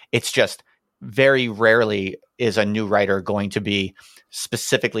run. It's just very rarely is a new writer going to be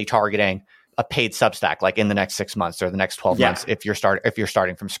specifically targeting a paid Substack like in the next 6 months or the next 12 months if you're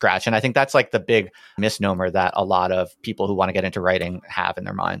starting from scratch. And I think that's like the big misnomer that a lot of people who want to get into writing have in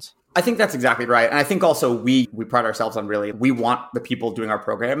their minds. I think that's exactly right. And I think also we pride ourselves on we want the people doing our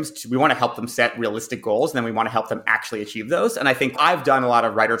programs we want to help them set realistic goals, and then we want to help them actually achieve those. And I think I've done a lot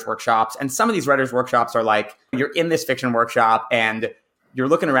of writers' workshops, and some of these writers' workshops are like, you're in this fiction workshop and you're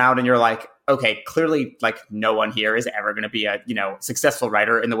looking around and you're like, okay, clearly like no one here is ever going to be a, successful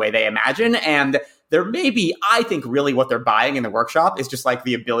writer in the way they imagine. And there may be, I think really what they're buying in the workshop is just like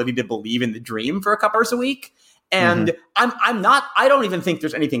the ability to believe in the dream for a couple hours a week. And I don't even think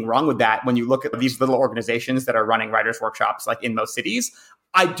there's anything wrong with that when you look at these little organizations that are running writers' workshops like in most cities.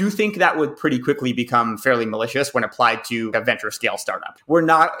 I do think that would pretty quickly become fairly malicious when applied to a venture scale startup.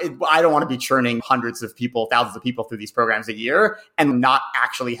 I don't want to be churning hundreds of people, thousands of people through these programs a year and not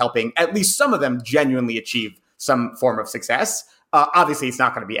actually helping at least some of them genuinely achieve some form of success. Obviously, it's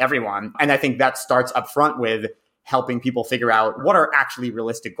not going to be everyone. And I think that starts up front with helping people figure out what are actually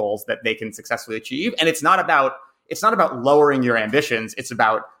realistic goals that they can successfully achieve. And it's not about lowering your ambitions. It's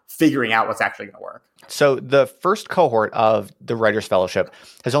about figuring out what's actually going to work. So the first cohort of the Writers Fellowship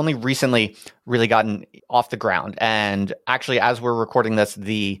has only recently really gotten off the ground. And actually, as we're recording this,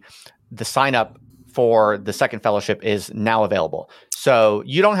 the sign up for the second fellowship is now available. So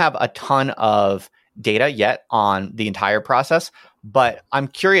you don't have a ton of data yet on the entire process, but I'm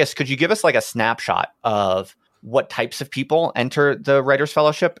curious, could you give us like a snapshot of what types of people enter the Writers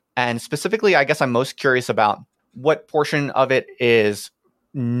Fellowship? And specifically, I guess I'm most curious about what portion of it is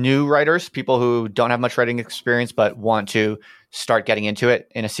new writers, people who don't have much writing experience but want to start getting into it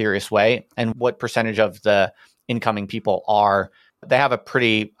in a serious way, and what percentage of the incoming people they have a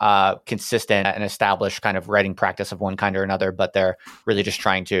pretty consistent and established kind of writing practice of one kind or another, but they're really just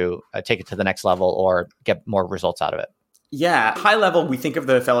trying to take it to the next level or get more results out of it. Yeah, high level, we think of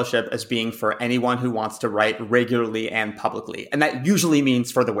the fellowship as being for anyone who wants to write regularly and publicly. And that usually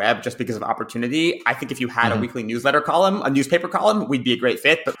means for the web, just because of opportunity. I think if you had a weekly newsletter column, a newspaper column, we'd be a great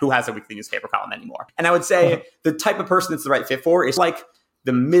fit, but who has a weekly newspaper column anymore? And I would say the type of person that's the right fit for is like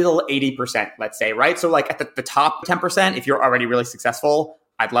the middle 80%, let's say, right? So like at the top 10%, if you're already really successful,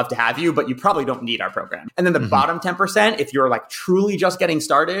 I'd love to have you, but you probably don't need our program. And then the bottom 10%, if you're like truly just getting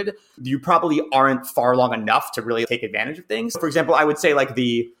started, you probably aren't far along enough to really take advantage of things. For example, I would say like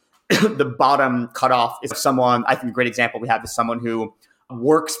the bottom cutoff is someone, I think a great example we have is someone who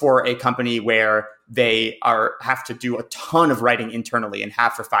works for a company where they have to do a ton of writing internally and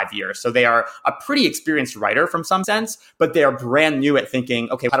have for 5 years. So they are a pretty experienced writer from some sense, but they are brand new at thinking,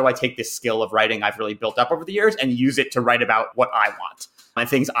 okay, how do I take this skill of writing I've really built up over the years and use it to write about what I want and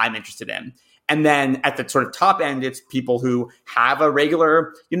things I'm interested in. And then at the sort of top end, it's people who have a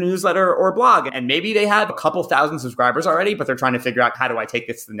regular newsletter or blog, and maybe they have a couple thousand subscribers already, but they're trying to figure out how do I take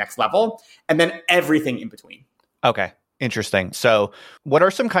this to the next level, and then everything in between. Okay, interesting. So what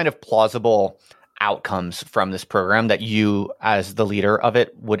are some kind of plausible outcomes from this program that you, as the leader of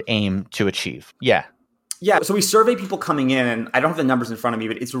it, would aim to achieve? Yeah. So we survey people coming in, and I don't have the numbers in front of me,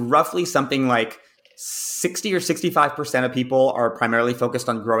 but it's roughly something like 60 or 65% of people are primarily focused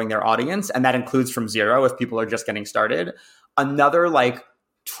on growing their audience. And that includes from zero if people are just getting started. Another like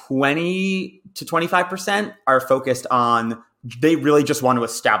 20 to 25% are focused on, they really just want to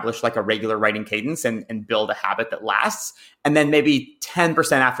establish like a regular writing cadence and build a habit that lasts. And then maybe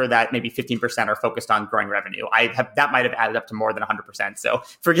 10% after that, maybe 15% are focused on growing revenue. That might have added up to more than 100%. So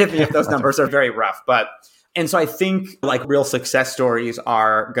forgive me if those numbers are very rough. And so I think like real success stories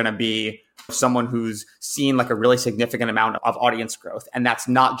are going to be someone who's seen like a really significant amount of audience growth. And that's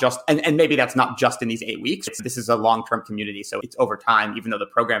not just, and maybe that's not just in these 8 weeks. This is a long-term community. So it's over time, even though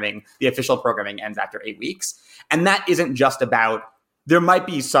the official programming ends after 8 weeks. And that isn't just about, there might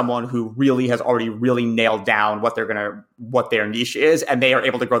be someone who really has already really nailed down what their niche is, and they are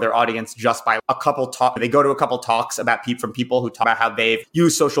able to grow their audience just by a couple talks. They go to a couple talks from people who talk about how they've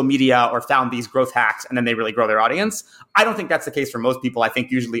used social media or found these growth hacks, and then they really grow their audience. I don't think that's the case for most people. I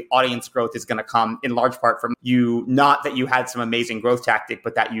think usually audience growth is going to come in large part from you, not that you had some amazing growth tactic,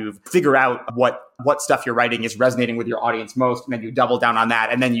 but that you've figured out what stuff you're writing is resonating with your audience most, and then you double down on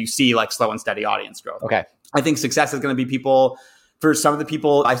that, and then you see like slow and steady audience growth. Okay. I think success is going to be people. For some of the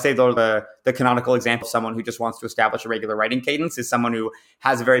people, I say the canonical example, someone who just wants to establish a regular writing cadence is someone who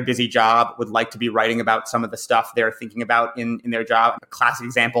has a very busy job, would like to be writing about some of the stuff they're thinking about in their job. A classic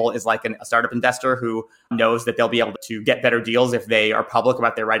example is like a startup investor who knows that they'll be able to get better deals if they are public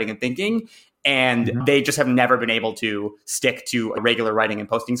about their writing and thinking. And they just have never been able to stick to a regular writing and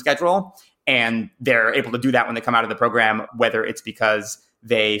posting schedule. And they're able to do that when they come out of the program, whether it's because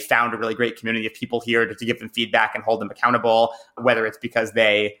they found a really great community of people here to give them feedback and hold them accountable, whether it's because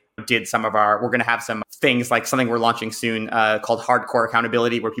they did we're going to have some things like something we're launching soon called hardcore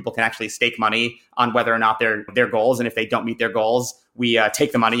accountability, where people can actually stake money on whether or not their goals. And if they don't meet their goals, we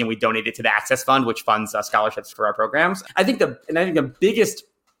take the money and we donate it to the Access Fund, which funds scholarships for our programs. I think the biggest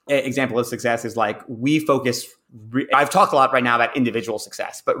example of success is like I've talked a lot right now about individual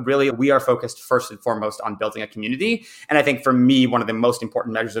success, but really we are focused first and foremost on building a community. And I think for me, one of the most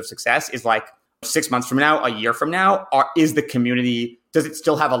important measures of success is like 6 months from now, a year from now, is the community, does it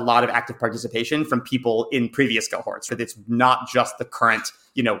still have a lot of active participation from people in previous cohorts? So it's not just the current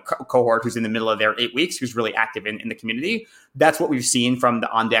cohort who's in the middle of their 8 weeks, who's really active in the community. That's what we've seen from the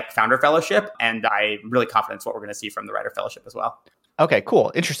On Deck Founder Fellowship. And I'm really confident it's what we're going to see from the Writer Fellowship as well. Okay,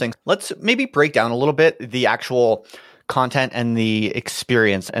 cool. Interesting. Let's maybe break down a little bit the actual content and the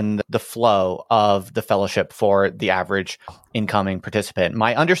experience and the flow of the fellowship for the average incoming participant.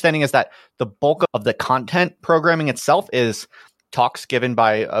 My understanding is that the bulk of the content programming itself is talks given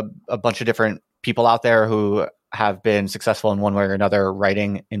by a bunch of different people out there who have been successful in one way or another,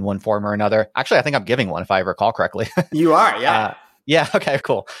 writing in one form or another. Actually, I think I'm giving one if I recall correctly. You are, yeah. Yeah. Okay.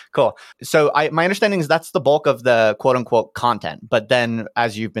 Cool. Cool. So my understanding is that's the bulk of the quote unquote content. But then,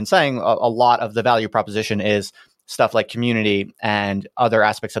 as you've been saying, a lot of the value proposition is stuff like community and other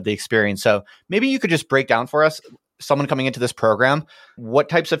aspects of the experience. So maybe you could just break down for us, someone coming into this program, what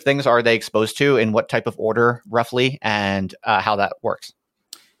types of things are they exposed to, in what type of order roughly, and how that works.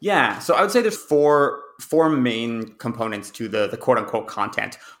 Yeah. So I would say there's four main components to the quote unquote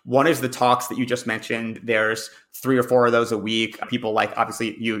content. One is the talks that you just mentioned. There's 3 or 4 of those a week. People like,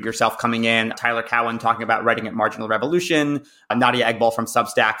 obviously, you yourself coming in, Tyler Cowen talking about writing at Marginal Revolution, Nadia Eghbal from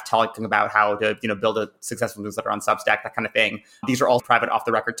Substack talking about how to build a successful newsletter on Substack, that kind of thing. These are all private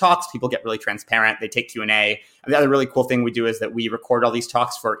off-the-record talks. People get really transparent. They take Q&A. And the other really cool thing we do is that we record all these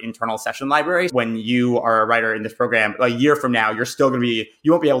talks for internal session libraries. When you are a writer in this program, a year from now, you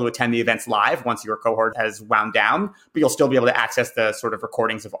won't be able to attend the events live once your cohort has wound down, but you'll still be able to access the sort of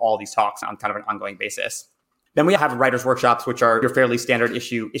recordings of all these talks on kind of an ongoing basis. Then we have writers' workshops, which are your fairly standard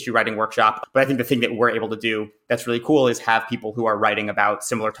issue writing workshop. But I think the thing that we're able to do that's really cool is have people who are writing about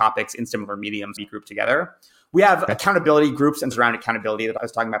similar topics in similar mediums be grouped together. We have accountability groups and surround accountability that I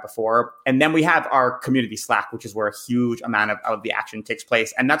was talking about before. And then we have our community Slack, which is where a huge amount of the action takes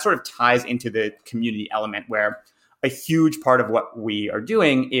place. And that sort of ties into the community element, where a huge part of what we are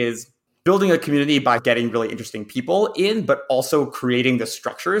doing is building a community by getting really interesting people in, but also creating the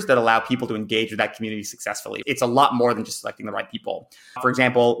structures that allow people to engage with that community successfully. It's a lot more than just selecting the right people. For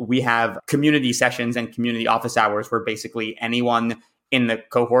example, we have community sessions and community office hours where basically anyone in the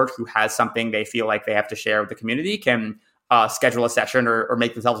cohort who has something they feel like they have to share with the community can schedule a session or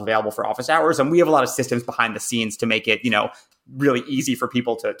make themselves available for office hours. And we have a lot of systems behind the scenes to make it, really easy for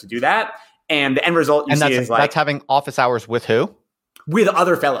people to do that. And the end result that's having office hours with who? With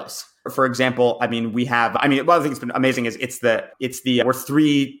other fellows. For example, one of the things that's been amazing is we're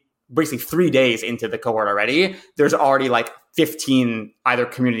 3 days into the cohort already. There's already like 15 either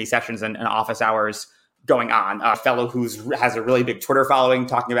community sessions and office hours going on. A fellow has a really big Twitter following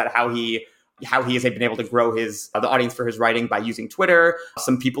talking about how he has been able to grow the audience for his writing by using Twitter.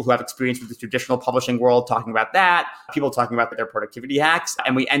 Some people who have experience with the traditional publishing world talking about that. People talking about their productivity hacks.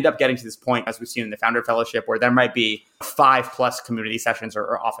 And we end up getting to this point, as we've seen in the Founder Fellowship, where there might be 5+ community sessions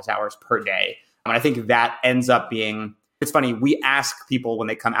or office hours per day. And I think that ends up being, it's funny, we ask people when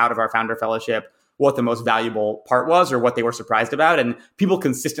they come out of our Founder Fellowship what the most valuable part was or what they were surprised about. And people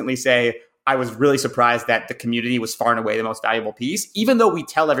consistently say, I was really surprised that the community was far and away the most valuable piece, even though we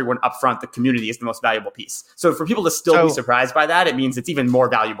tell everyone up front the community is the most valuable piece. So for people to still be surprised by that, it means it's even more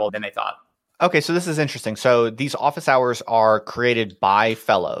valuable than they thought. Okay, so this is interesting. So these office hours are created by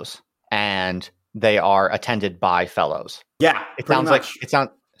fellows and they are attended by fellows. Yeah, it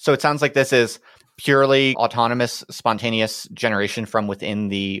sounds like this is purely autonomous, spontaneous generation from within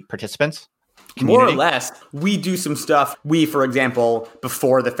the participants. Community. More or less, we do some stuff. For example,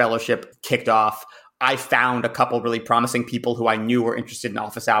 before the fellowship kicked off, I found a couple really promising people who I knew were interested in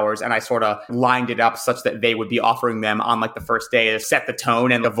office hours, and I sort of lined it up such that they would be offering them on like the first day to set the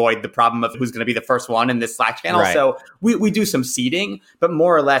tone and avoid the problem of who's going to be the first one in this Slack channel. Right. So we do some seeding, but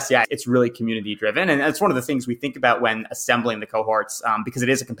more or less, yeah, it's really community driven. And it's one of the things we think about when assembling the cohorts, because it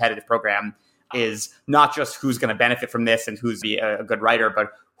is a competitive program, is not just who's going to benefit from this and who's a good writer,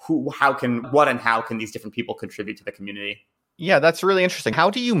 but how can these different people contribute to the community? Yeah, that's really interesting.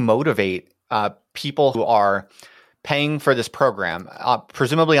 How do you motivate people who are paying for this program,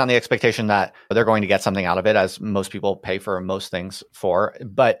 presumably on the expectation that they're going to get something out of it, as most people pay for most things for?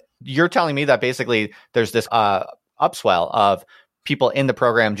 But you're telling me that basically there's this upswell of people in the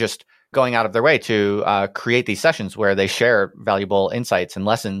program just going out of their way to create these sessions where they share valuable insights and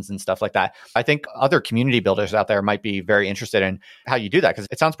lessons and stuff like that. I think other community builders out there might be very interested in how you do that, because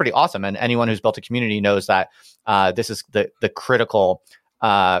it sounds pretty awesome. And anyone who's built a community knows that this is the critical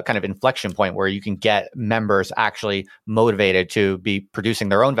kind of inflection point where you can get members actually motivated to be producing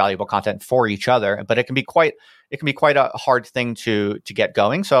their own valuable content for each other. But it can be quite a hard thing to get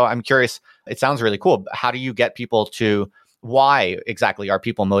going. So I'm curious, it sounds really cool. How do you get people to, why exactly are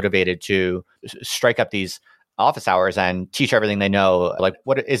people motivated to strike up these office hours and teach everything they know? Like,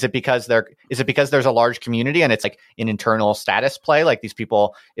 what is it? Because there's a large community and it's like an internal status play? Like, these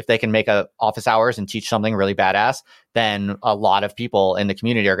people, if they can make a office hours and teach something really badass, then a lot of people in the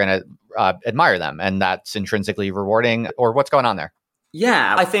community are going to admire them, and that's intrinsically rewarding. Or what's going on there?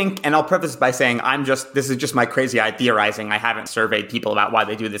 Yeah, I think, and I'll preface by saying this is just my crazy eye theorizing. I haven't surveyed people about why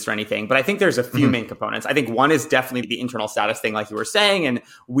they do this or anything, but I think there's a few main components. I think one is definitely the internal status thing, like you were saying, and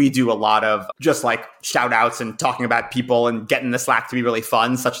we do a lot of just like shout outs and talking about people and getting the Slack to be really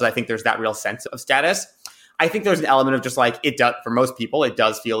fun, such that I think there's that real sense of status. I think there's an element of just like it does for most people, it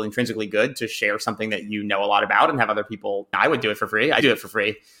does feel intrinsically good to share something that you know a lot about and have other people. I would do it for free. I do it for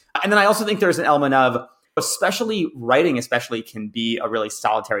free. And then I also think there's an element of writing especially can be a really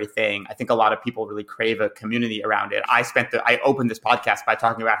solitary thing. I think a lot of people really crave a community around it. I opened this podcast by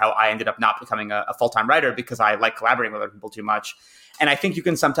talking about how I ended up not becoming a full-time writer because I like collaborating with other people too much. And I think you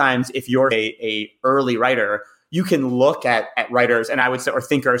can sometimes, if you're a early writer, you can look at writers, and I would say, or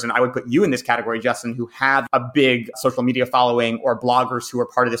thinkers, and I would put you in this category, Justin, who have a big social media following, or bloggers who are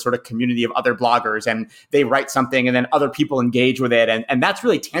part of this sort of community of other bloggers, and they write something and then other people engage with it. And that's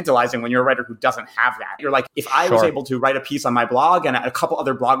really tantalizing when you're a writer who doesn't have that. You're like, if I was able to write a piece on my blog and a couple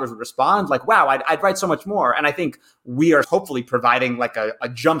other bloggers would respond, like, wow, I'd write so much more. And I think we are hopefully providing like a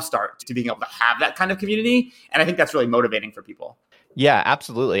jump start to being able to have that kind of community. And I think that's really motivating for people. Yeah,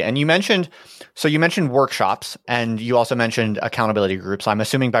 absolutely. And you mentioned workshops, and you also mentioned accountability groups. I'm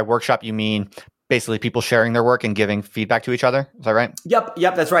assuming by workshop, you mean basically people sharing their work and giving feedback to each other. Is that right? Yep,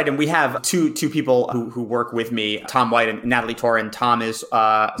 that's right. And we have two people who work with me, Tom White and Natalie Torin. Tom is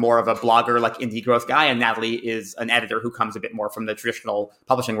more of a blogger, like indie growth guy, and Natalie is an editor who comes a bit more from the traditional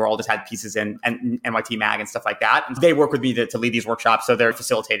publishing world, has had pieces in NYT Mag and stuff like that. And they work with me to lead these workshops, so they're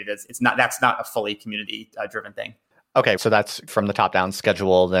facilitated. That's not a fully community driven thing. Okay, so that's from the top down,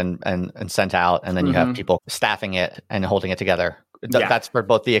 scheduled and sent out, and then you have people staffing it and holding it together. That's for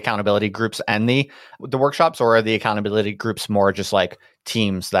both the accountability groups and the workshops, or are the accountability groups more just like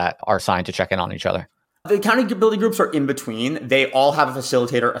teams that are assigned to check in on each other? The accountability groups are in between. They all have a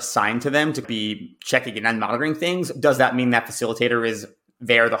facilitator assigned to them to be checking in and monitoring things. Does that mean that facilitator is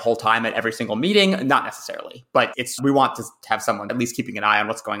there the whole time at every single meeting? Not necessarily, but we want to have someone at least keeping an eye on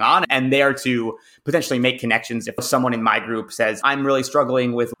what's going on and there to potentially make connections. If someone in my group says, I'm really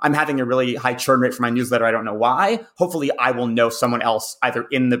struggling I'm having a really high churn rate for my newsletter, I don't know why, hopefully I will know someone else either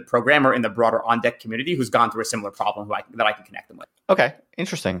in the program or in the broader On Deck community who's gone through a similar problem that I can connect them with. Okay,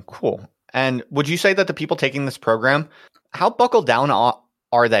 interesting, cool. And would you say that the people taking this program, how buckled down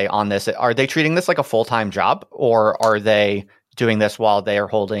are they on this? Are they treating this like a full-time job, or are they doing this while they are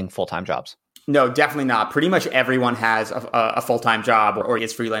holding full-time jobs? No, definitely not. Pretty much everyone has a full-time job or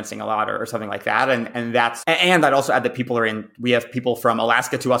is freelancing a lot or something like that. And I'd also add that we have people from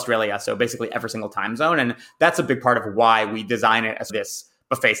Alaska to Australia. So basically every single time zone. And that's a big part of why we design it as this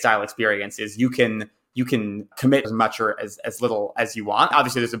buffet style experience is you can commit as much or as little as you want.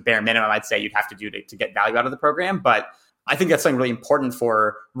 Obviously there's a bare minimum I'd say you'd have to do to get value out of the program. But I think that's something really important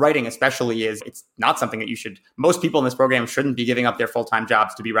for writing, especially is it's not something that most people in this program shouldn't be giving up their full-time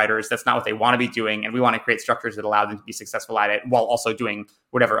jobs to be writers. That's not what they want to be doing. And we want to create structures that allow them to be successful at it while also doing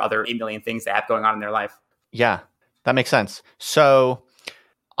whatever other 8 million things they have going on in their life. Yeah, that makes sense. So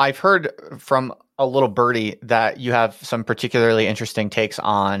I've heard from a little birdie that you have some particularly interesting takes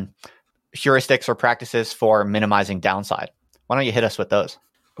on heuristics or practices for minimizing downside. Why don't you hit us with those?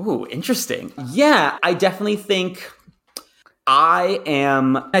 Ooh, interesting. Yeah, I definitely think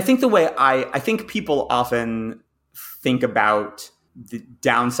I think people often think about the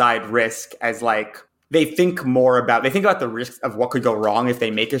downside risk as like, they think about the risks of what could go wrong if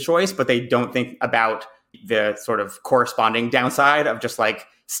they make a choice, but they don't think about the sort of corresponding downside of just like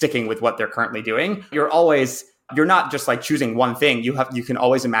sticking with what they're currently doing. You're not just like choosing one thing. You can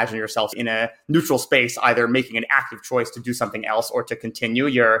always imagine yourself in a neutral space, either making an active choice to do something else or to continue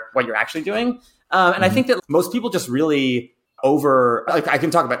what you're actually doing. And I think that most people just really I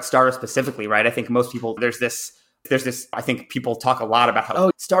can talk about startups specifically, right? I think most people, there's this, I think people talk a lot about how,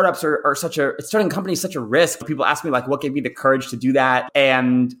 startups are starting companies is such a risk. People ask me like, what gave me the courage to do that?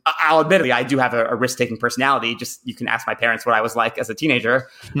 And I'll admittedly, I do have a risk-taking personality. Just, you can ask my parents what I was like as a teenager.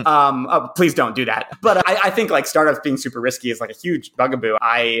 Please don't do that. But I think like startups being super risky is like a huge bugaboo.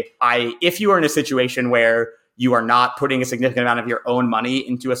 If you are in a situation where you are not putting a significant amount of your own money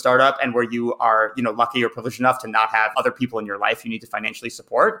into a startup and where you are, lucky or privileged enough to not have other people in your life you need to financially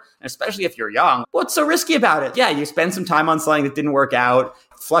support, and especially if you're young, what's so risky about it? Yeah, you spend some time on something that didn't work out,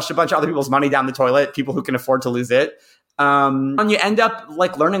 flush a bunch of other people's money down the toilet, people who can afford to lose it. And you end up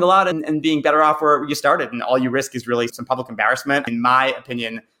like learning a lot and being better off where you started. And all you risk is really some public embarrassment. In my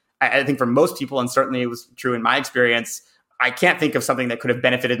opinion, I think for most people, and certainly it was true in my experience, I can't think of something that could have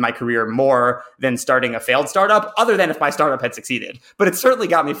benefited my career more than starting a failed startup, other than if my startup had succeeded. But it certainly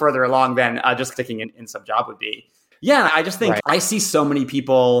got me further along than just sticking in some job would be. Yeah, I just think I see so many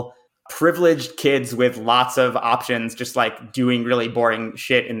people, privileged kids with lots of options, just like doing really boring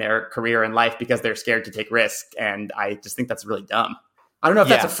shit in their career and life because they're scared to take risks. And I just think that's really dumb. I don't know if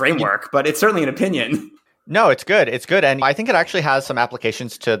that's a framework, but it's certainly an opinion. No, it's good. It's good. And I think it actually has some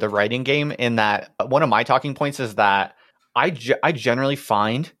applications to the writing game in that one of my talking points is that I generally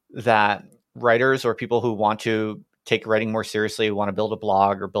find that writers or people who want to take writing more seriously, want to build a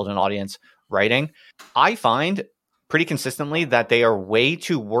blog or build an audience writing, I find pretty consistently that they are way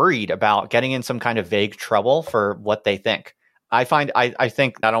too worried about getting in some kind of vague trouble for what they think. I think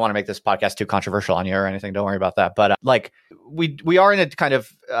I don't want to make this podcast too controversial on you or anything. Don't worry about that. But we are in a kind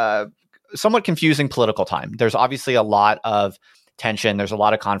of somewhat confusing political time. There's obviously a lot of tension. There's a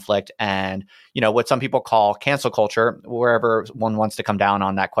lot of conflict, and what some people call cancel culture, wherever one wants to come down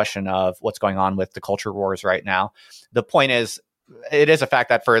on that question of what's going on with the culture wars right now. The point is, it is a fact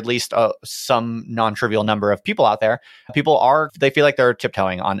that for at least some non-trivial number of people out there, they feel like they're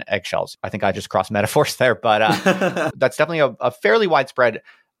tiptoeing on eggshells. I think I just crossed metaphors there, but that's definitely a fairly widespread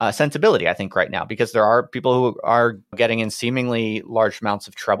sensibility, I think, right now, because there are people who are getting in seemingly large amounts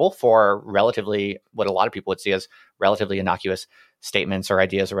of trouble for relatively, what a lot of people would see as relatively innocuous statements or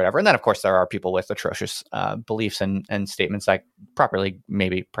ideas or whatever. And then, of course, there are people with atrocious beliefs and statements that properly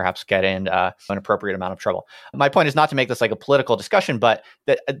maybe perhaps get in an appropriate amount of trouble. My point is not to make this like a political discussion, but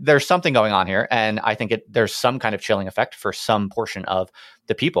there's something going on here. And I think there's some kind of chilling effect for some portion of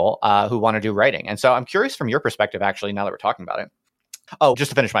the people who want to do writing. And so I'm curious from your perspective, actually, now that we're talking about it. Oh,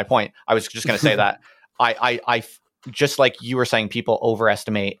 just to finish my point, I was just going to say that I just like you were saying, people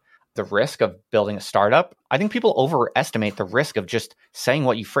overestimate the risk of building a startup. I think people overestimate the risk of just saying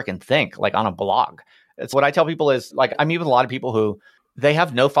what you freaking think, like on a blog. It's what I tell people is, like, I meet with a lot of people who they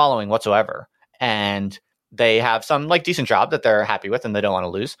have no following whatsoever, and they have some like decent job that they're happy with and they don't want to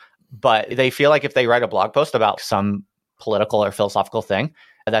lose. But they feel like if they write a blog post about some political or philosophical thing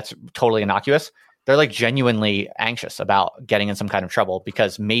that's totally innocuous, they're like genuinely anxious about getting in some kind of trouble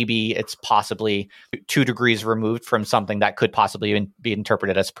because maybe it's possibly 2 degrees removed from something that could possibly be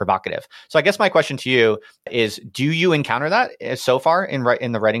interpreted as provocative. So I guess my question to you is, do you encounter that so far in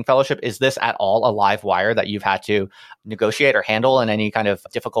the writing fellowship? Is this at all a live wire that you've had to negotiate or handle in any kind of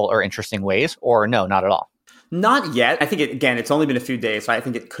difficult or interesting ways, or no, not at all? Not yet. I think, it's only been a few days, so I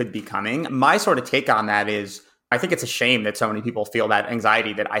think it could be coming. My sort of take on that is, I think it's a shame that so many people feel that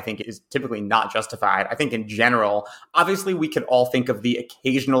anxiety that I think is typically not justified. I think in general, obviously we could all think of the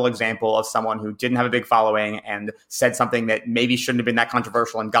occasional example of someone who didn't have a big following and said something that maybe shouldn't have been that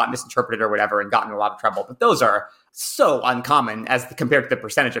controversial and got misinterpreted or whatever and gotten in a lot of trouble. But those are so uncommon as compared to the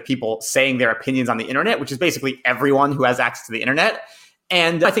percentage of people saying their opinions on the internet, which is basically everyone who has access to the internet.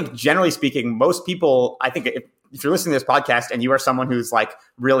 And I think generally speaking, most people, I think if you're listening to this podcast and you are someone who's like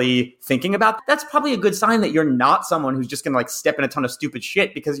really thinking about, that's probably a good sign that you're not someone who's just going to like step in a ton of stupid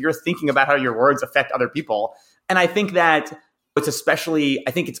shit, because you're thinking about how your words affect other people. And I think that it's especially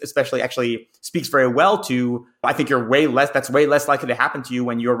actually speaks very well to, I think that's way less likely to happen to you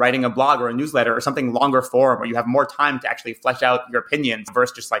when you're writing a blog or a newsletter or something longer form, where you have more time to actually flesh out your opinions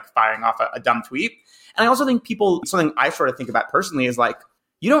versus just like firing off a dumb tweet. And I also think something I sort of think about personally is like,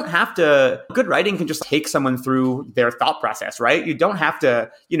 you don't have to, good writing can just take someone through their thought process, right? You don't have to,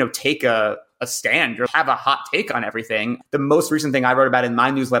 take a stand or have a hot take on everything. The most recent thing I wrote about in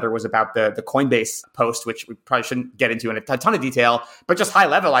my newsletter was about the Coinbase post, which we probably shouldn't get into in a ton of detail, but just high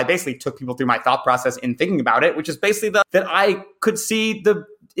level, I basically took people through my thought process in thinking about it, which is basically that I could see the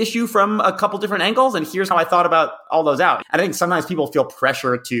issue from a couple different angles, and here's how I thought about all those out. And I think sometimes people feel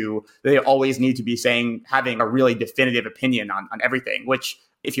pressure they always need to be having a really definitive opinion on everything, which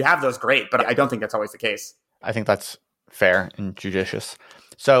if you have those, great, but I don't think that's always the case. I think that's fair and judicious.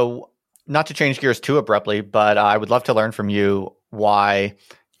 So not to change gears too abruptly, but I would love to learn from you why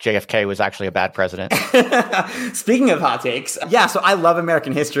JFK was actually a bad president. Speaking of hot takes, so I love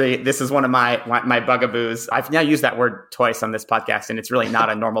American history. This is one of my bugaboos. I've now used that word twice on this podcast, and it's really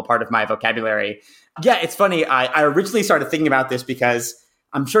not a normal part of my vocabulary. Yeah, it's funny. I originally started thinking about this because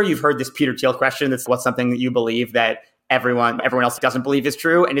I'm sure you've heard this Peter Thiel question. That's what's something that you believe that everyone else doesn't believe is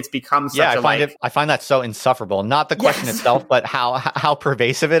true, and it's become such I find that so insufferable. Not the question itself, but how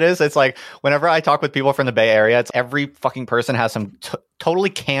pervasive it is. It's like whenever I talk with people from the Bay Area, it's every fucking person has some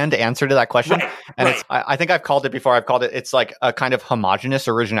totally canned answer to that question. Right, and right. I think I've called it before. It's like a kind of homogenous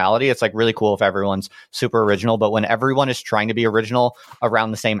originality. It's like really cool if everyone's super original, but when everyone is trying to be original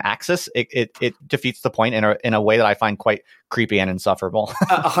around the same axis, it defeats the point in a way that I find quite creepy and insufferable.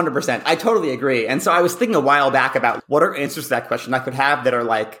 100%. I totally agree. And so I was thinking a while back about what are answers to that question I could have that are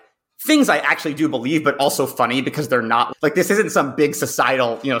like things I actually do believe, but also funny because they're not like, this isn't some big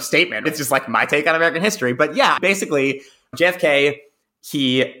societal, statement. It's just like my take on American history. But yeah, basically JFK,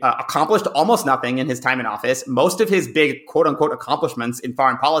 he accomplished almost nothing in his time in office. Most of his big quote unquote accomplishments in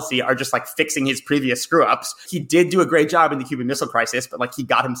foreign policy are just like fixing his previous screw ups. He did do a great job in the Cuban Missile Crisis, but like he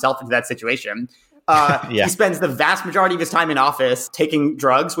got himself into that situation. Yeah. He spends the vast majority of his time in office taking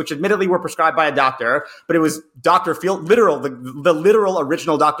drugs, which admittedly were prescribed by a doctor, but it was Dr. the literal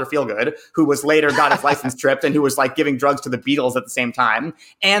original Dr. Feelgood, who was later got his license tripped and who was like giving drugs to the Beatles at the same time,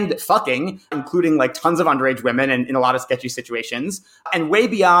 and fucking, including like tons of underage women and in a lot of sketchy situations. And way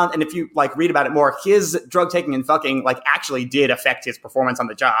beyond, and if you like read about it more, his drug taking and fucking like actually did affect his performance on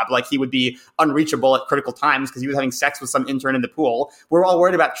the job. Like he would be unreachable at critical times because he was having sex with some intern in the pool. We're all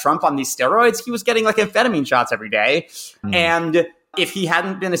worried about Trump on these steroids. He was getting like amphetamine shots every day. And if he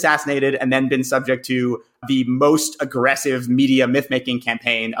hadn't been assassinated and then been subject to the most aggressive media myth-making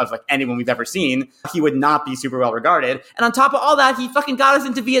campaign of like anyone we've ever seen, he would not be super well regarded. And on top of all that, he fucking got us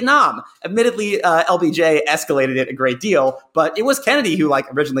into Vietnam. Admittedly, LBJ escalated it a great deal, but it was Kennedy who like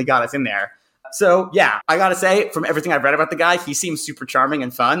originally got us in there. So yeah, I gotta say, from everything I've read about the guy, he seems super charming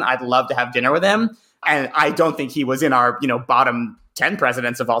and fun. I'd love to have dinner with him. And I don't think he was in our, bottom 10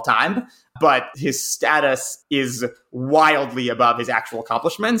 presidents of all time, but his status is wildly above his actual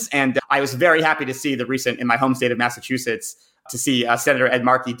accomplishments. And I was very happy to see in my home state of Massachusetts, to see Senator Ed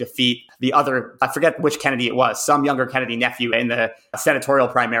Markey defeat the other, I forget which Kennedy it was, some younger Kennedy nephew in the senatorial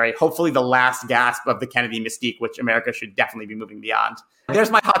primary, hopefully the last gasp of the Kennedy mystique, which America should definitely be moving beyond.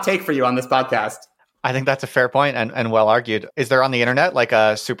 There's my hot take for you on this podcast. I think that's a fair point and well argued. Is there on the internet like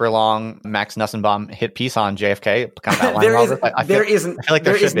a super long Max Nussenbaum hit piece on JFK? Kind of outlining all this? I feel like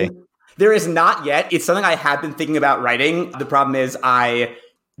there should be. There is not yet. It's something I have been thinking about writing. The problem is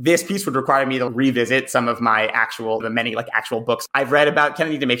this piece would require me to revisit some of the many actual books I've read about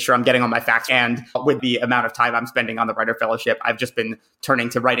Kennedy to make sure I'm getting all my facts. And with the amount of time I'm spending on the writer fellowship, I've just been turning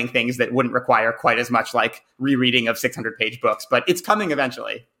to writing things that wouldn't require quite as much like rereading of 600-page books, but it's coming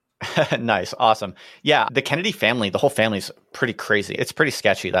eventually. Nice. Awesome. Yeah. The Kennedy family, the whole family's pretty crazy. It's pretty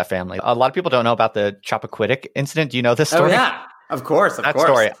sketchy, that family. A lot of people don't know about the Chappaquiddick incident. Do you know this story? Oh, yeah. Of course. That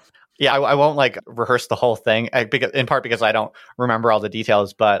story. Yeah, I won't rehearse the whole thing, in part because I don't remember all the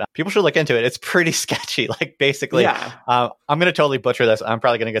details, but people should look into it. It's pretty sketchy. Basically, yeah. I'm going to totally butcher this. I'm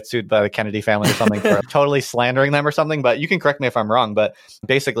probably going to get sued by the Kennedy family or something for totally slandering them or something, but you can correct me if I'm wrong. But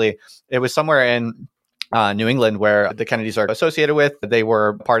basically, it was somewhere in New England where the Kennedys are associated with. They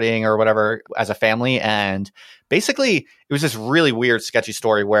were partying or whatever as a family. And basically, it was this really weird, sketchy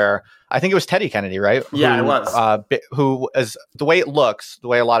story where I think it was Teddy Kennedy, right? Yeah, it was. Who is the way it looks, the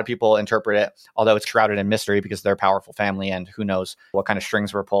way a lot of people interpret it, although it's shrouded in mystery because they're a powerful family and who knows what kind of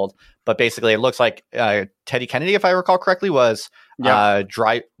strings were pulled. But basically, it looks like Teddy Kennedy, if I recall correctly, was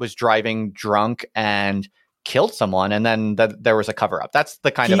driving drunk and killed someone, and then there was a cover-up. That's the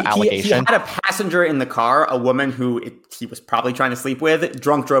kind of allegation. He had a passenger in the car, a woman who he was probably trying to sleep with,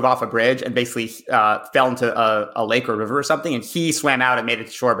 drunk, drove off a bridge and basically fell into a lake or river or something, and he swam out and made it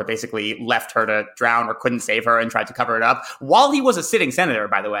to shore, but basically left her to drown or couldn't save her and tried to cover it up while he was a sitting senator,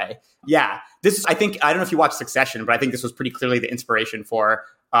 by the way. Yeah, I don't know if you watched Succession, but I think this was pretty clearly the inspiration for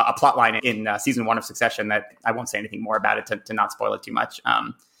a plot line in season 1 of Succession that I won't say anything more about it to not spoil it too much.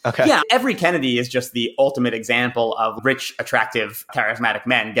 Okay. Yeah, every Kennedy is just the ultimate example of rich, attractive, charismatic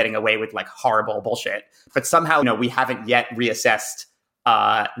men getting away with horrible bullshit. But somehow, we haven't yet reassessed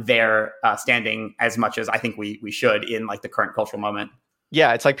their standing as much as I think we should in the current cultural moment.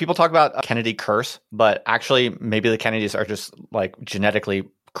 Yeah, it's people talk about a Kennedy curse, but actually maybe the Kennedys are just genetically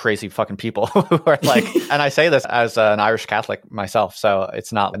crazy fucking people who are and I say this as an Irish Catholic myself, so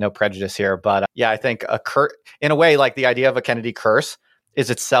it's no prejudice here. But yeah, I think in a way, the idea of a Kennedy curse is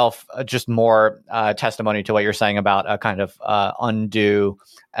itself just more testimony to what you're saying about a kind of undue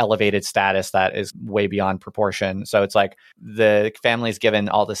elevated status that is way beyond proportion. So it's the family's given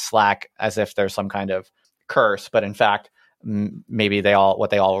all this slack as if there's some kind of curse, but in fact, maybe what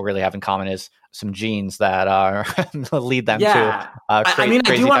they all really have in common is some genes that lead them to crazy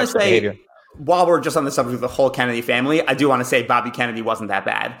I do want to say, behavior. While we're just on the subject of the whole Kennedy family, I do want to say Bobby Kennedy wasn't that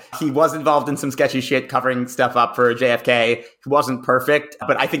bad. He was involved in some sketchy shit, covering stuff up for JFK. He wasn't perfect,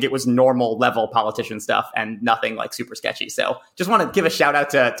 but I think it was normal level politician stuff and nothing super sketchy. So just want to give a shout out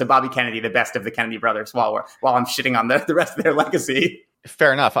to Bobby Kennedy, the best of the Kennedy brothers, while I'm shitting on the rest of their legacy.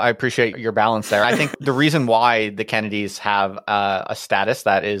 Fair enough. I appreciate your balance there. I think the reason why the Kennedys have a status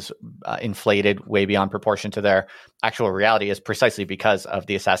that is inflated way beyond proportion to their actual reality is precisely because of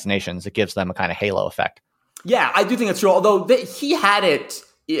the assassinations. It gives them a kind of halo effect. Yeah, I do think it's true. Although they had it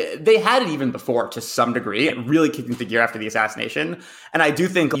even before to some degree. It really kicked into gear after the assassination. And I do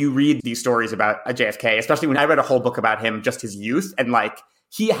think you read these stories about JFK, especially when I read a whole book about him, just his youth, and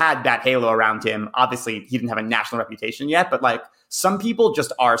he had that halo around him. Obviously, he didn't have a national reputation yet, but some people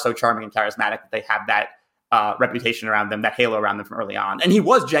just are so charming and charismatic that they have that reputation around them, that halo around them from early on. And he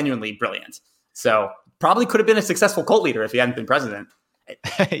was genuinely brilliant. So probably could have been a successful cult leader if he hadn't been president.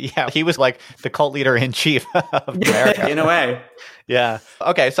 Yeah, he was like the cult leader in chief of America. In a way. Yeah.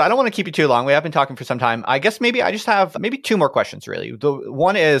 Okay. So I don't want to keep you too long. We have been talking for some time. I guess maybe I just have maybe two more questions, really. The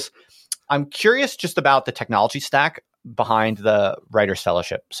one is I'm curious just about the technology stack behind the Writers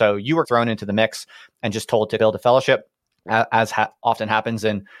Fellowship. So you were thrown into the mix and just told to build a fellowship, as often happens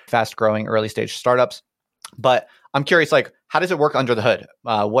in fast growing early stage startups. But I'm curious, like, how does it work under the hood?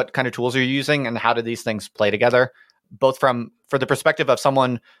 What kind of tools are you using, and how do these things play together? Both for the perspective of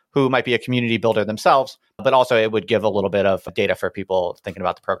someone who might be a community builder themselves, but also it would give a little bit of data for people thinking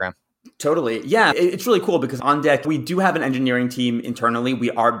about the program. Totally. Yeah, it's really cool because on Deck, we do have an engineering team internally.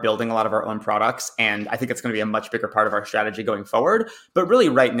 We are building a lot of our own products, and I think it's going to be a much bigger part of our strategy going forward. But really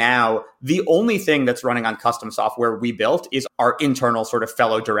right now, the only thing that's running on custom software we built is our internal sort of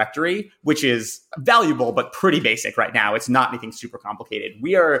fellow directory, which is valuable, but pretty basic right now. It's not anything super complicated.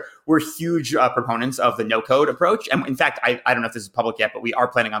 We're huge proponents of the no-code approach. And in fact, I don't know if this is public yet, but we are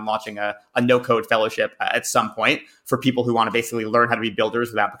planning on launching a no-code fellowship at some point for people who want to basically learn how to be builders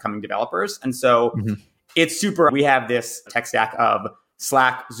without becoming developers. And so it's super. We have this tech stack of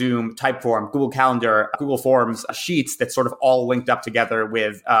Slack, Zoom, Typeform, Google Calendar, Google Forms, Sheets that's sort of all linked up together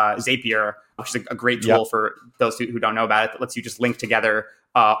with Zapier, which is a great tool for those who don't know about it, that lets you just link together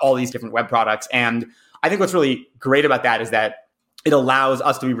all these different web products. And I think what's really great about that is that it allows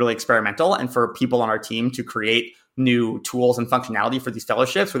us to be really experimental and for people on our team to create new tools and functionality for these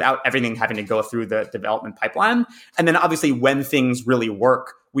fellowships without everything having to go through the development pipeline. And then obviously when things really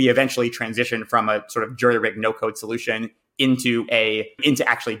work, we eventually transition from a sort of jury-rigged no-code solution into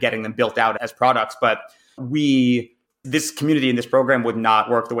actually getting them built out as products. But this community in this program would not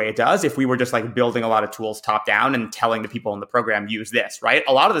work the way it does if we were just like building a lot of tools top down and telling the people in the program, use this, right?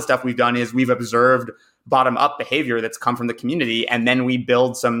 A lot of the stuff we've done is we've observed bottom-up behavior that's come from the community, and then we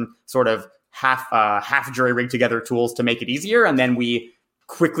build some sort of half jury-rigged together tools to make it easier, and then we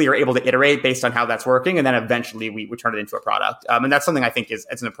quickly are able to iterate based on how that's working, and then eventually we turn it into a product. And that's something I think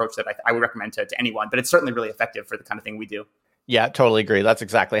it's an approach that I would recommend to anyone, but it's certainly really effective for the kind of thing we do. Yeah, totally agree. That's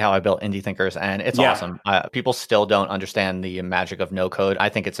exactly how I built Indie Thinkers, and it's awesome. People still don't understand the magic of no code. I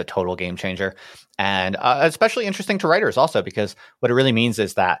think it's a total game changer, and especially interesting to writers also, because what it really means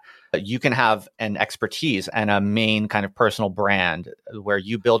is that you can have an expertise and a main kind of personal brand where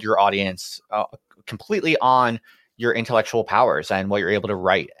you build your audience completely on your intellectual powers and what you're able to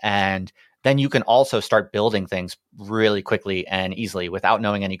write. And then you can also start building things really quickly and easily without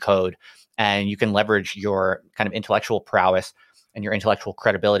knowing any code. And you can leverage your kind of intellectual prowess and your intellectual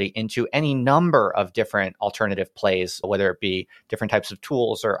credibility into any number of different alternative plays, whether it be different types of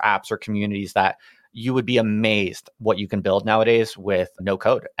tools or apps or communities that you would be amazed what you can build nowadays with no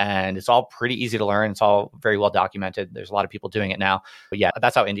code. And it's all pretty easy to learn. It's all very well documented. There's a lot of people doing it now. But yeah,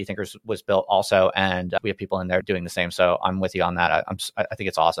 that's how Indie Thinkers was built also. And we have people in there doing the same. So I'm with you on that. I think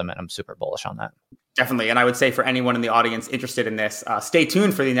it's awesome. And I'm super bullish on that. Definitely. And I would say for anyone in the audience interested in this, stay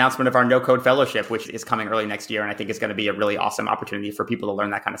tuned for the announcement of our No Code Fellowship, which is coming early next year. And I think it's going to be a really awesome opportunity for people to learn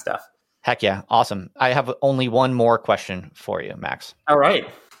that kind of stuff. Heck yeah. Awesome. I have only one more question for you, Max. All right.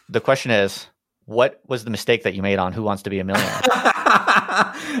 The question is, what was the mistake that you made on Who Wants to Be a Millionaire?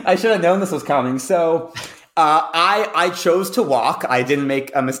 I should have known this was coming. So I chose to walk. I didn't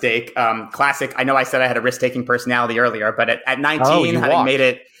make a mistake. Classic. I know I said I had a risk-taking personality earlier, but at 19, having made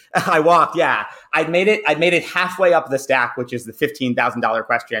it, I walked. Yeah, I'd made it halfway up the stack, which is the $15,000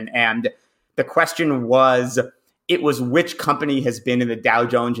 question. And the question was, it was which company has been in the Dow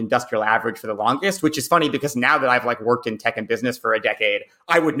Jones Industrial Average for the longest, which is funny because now that I've worked in tech and business for a decade,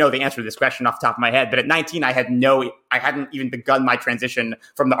 I would know the answer to this question off the top of my head. But at 19, I hadn't even begun my transition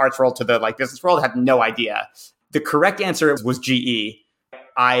from the arts world to the business world. I had no idea. The correct answer was GE.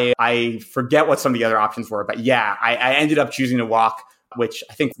 I forget what some of the other options were, but yeah, I ended up choosing to walk, which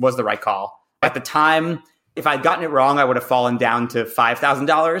I think was the right call. At the time, if I'd gotten it wrong, I would have fallen down to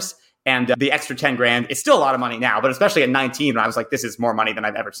 $5,000. And the extra 10 grand, it's still a lot of money now, but especially at 19, when I was like, this is more money than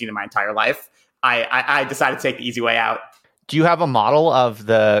I've ever seen in my entire life, I decided to take the easy way out. Do you have a model of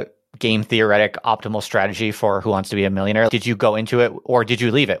the game theoretic optimal strategy for Who Wants to Be a Millionaire? Did you go into it, or did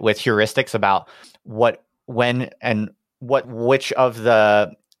you leave it with heuristics about which of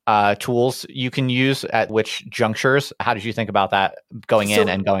the tools you can use at which junctures? How did you think about that going in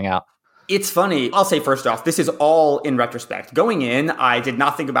and going out? It's funny. I'll say first off, this is all in retrospect. Going in, I did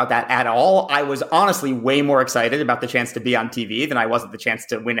not think about that at all. I was honestly way more excited about the chance to be on TV than I was at the chance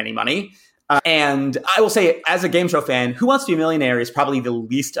to win any money. And I will say, as a game show fan, Who Wants to Be a Millionaire is probably the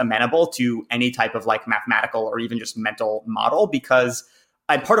least amenable to any type of mathematical or even just mental model, because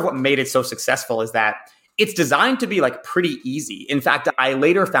part of what made it so successful is that it's designed to be pretty easy. In fact, I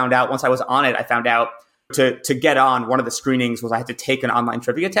later found out, once I was on it, I found out To get on, one of the screenings was I had to take an online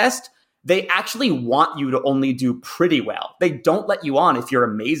trivia test. They actually want you to only do pretty well. They don't let you on if you're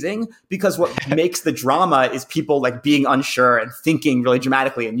amazing, because what makes the drama is people like being unsure and thinking really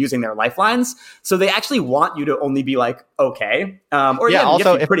dramatically and using their lifelines. So they actually want you to only be like, okay. Or you have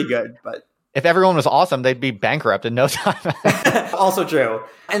to be pretty good, but... If everyone was awesome, they'd be bankrupt in no time. Also true.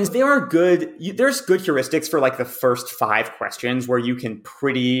 And there's good heuristics for like the first 5 questions where they're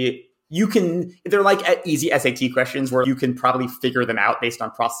like easy SAT questions where you can probably figure them out based on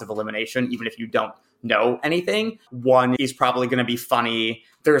process of elimination, even if you don't know anything. One is probably going to be funny.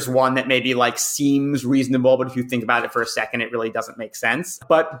 There's one that maybe like seems reasonable, but if you think about it for a second, it really doesn't make sense.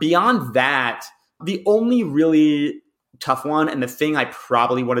 But beyond that, the only really tough one, and the thing I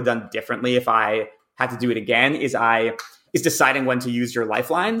probably would have done differently if I had to do it again, is deciding when to use your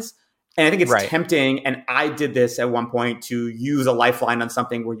lifelines. And I think it's tempting, and I did this at one point, to use a lifeline on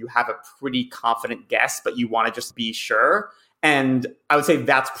something where you have a pretty confident guess, but you want to just be sure. And I would say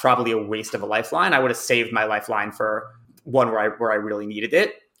that's probably a waste of a lifeline. I would have saved my lifeline for one where I really needed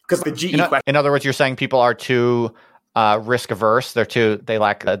it. Because the GE question... In other words, you're saying people are too risk averse. They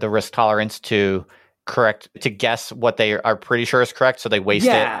lack the risk tolerance to guess what they are pretty sure is correct, so they waste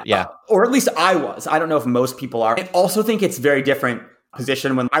it. Yeah. Or at least I was. I don't know if most people are. I also think it's very different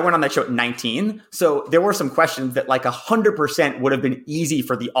position when I went on that show at 19. So there were some questions that like 100% would have been easy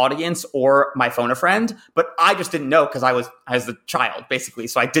for the audience or my phone a friend, but I just didn't know because I was as a child, basically.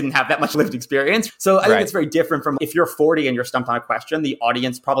 So I didn't have that much lived experience. So I think it's very different from if you're 40 and you're stumped on a question, the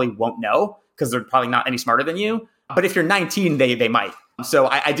audience probably won't know because they're probably not any smarter than you. But if you're 19, they might. So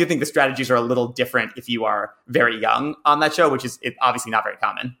I do think the strategies are a little different if you are very young on that show, which is obviously not very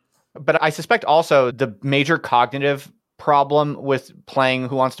common. But I suspect also the major cognitive problem with playing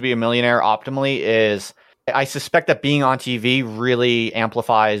Who Wants to Be a Millionaire optimally is I suspect that being on TV really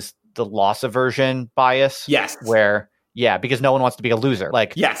amplifies the loss aversion bias. Yes. Because no one wants to be a loser.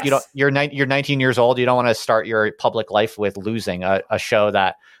 Like, yes. You're 19 years old. You don't want to start your public life with losing a show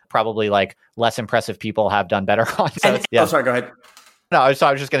that probably like less impressive people have done better on. So Oh, sorry, go ahead. No, so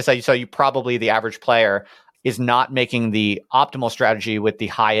I was just going to say, so you probably, the average player is not making the optimal strategy with the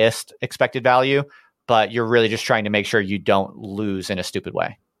highest expected value, but you're really just trying to make sure you don't lose in a stupid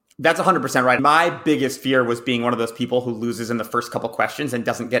way. That's 100% right. My biggest fear was being one of those people who loses in the first couple questions and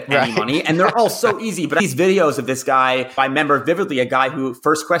doesn't get any money. And they're all so easy. But these videos of this guy, I remember vividly a guy who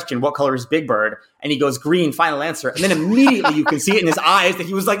first question, what color is Big Bird? And he goes, green, final answer. And then immediately you can see it in his eyes that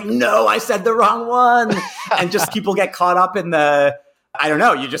he was like, no, I said the wrong one. And just people get caught up in I don't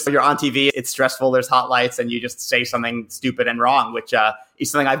know. You're on TV. It's stressful. There's hot lights and you just say something stupid and wrong, which is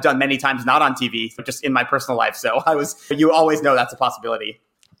something I've done many times, not on TV, but just in my personal life. So you always know that's a possibility.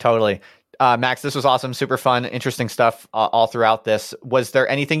 Totally. Max, this was awesome. Super fun, interesting stuff all throughout this. Was there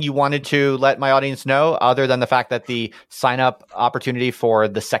anything you wanted to let my audience know other than the fact that the sign up opportunity for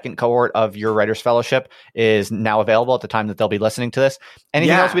the second cohort of your Writers Fellowship is now available at the time that they'll be listening to this?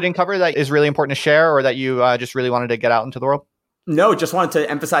 Anything else we didn't cover that is really important to share or that you just really wanted to get out into the world? No, just wanted to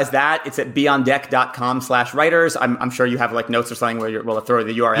emphasize that. It's at beondeck.com/writers. I'm sure you have like notes or something where we'll throw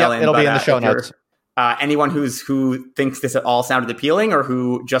the URL in. It'll be in the show notes. Anyone who thinks this all sounded appealing or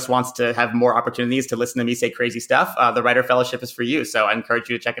who just wants to have more opportunities to listen to me say crazy stuff, the Writer Fellowship is for you. So I encourage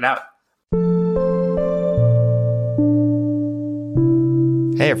you to check it out.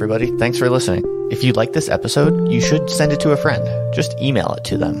 Hey, everybody. Thanks for listening. If you like this episode, you should send it to a friend. Just email it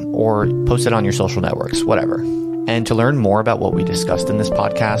to them or post it on your social networks, whatever. And to learn more about what we discussed in this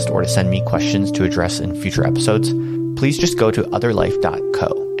podcast or to send me questions to address in future episodes, please just go to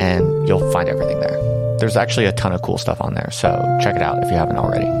otherlife.co and you'll find everything there. There's actually a ton of cool stuff on there, so check it out if you haven't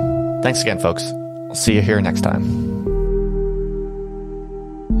already. Thanks again, folks. I'll see you here next time.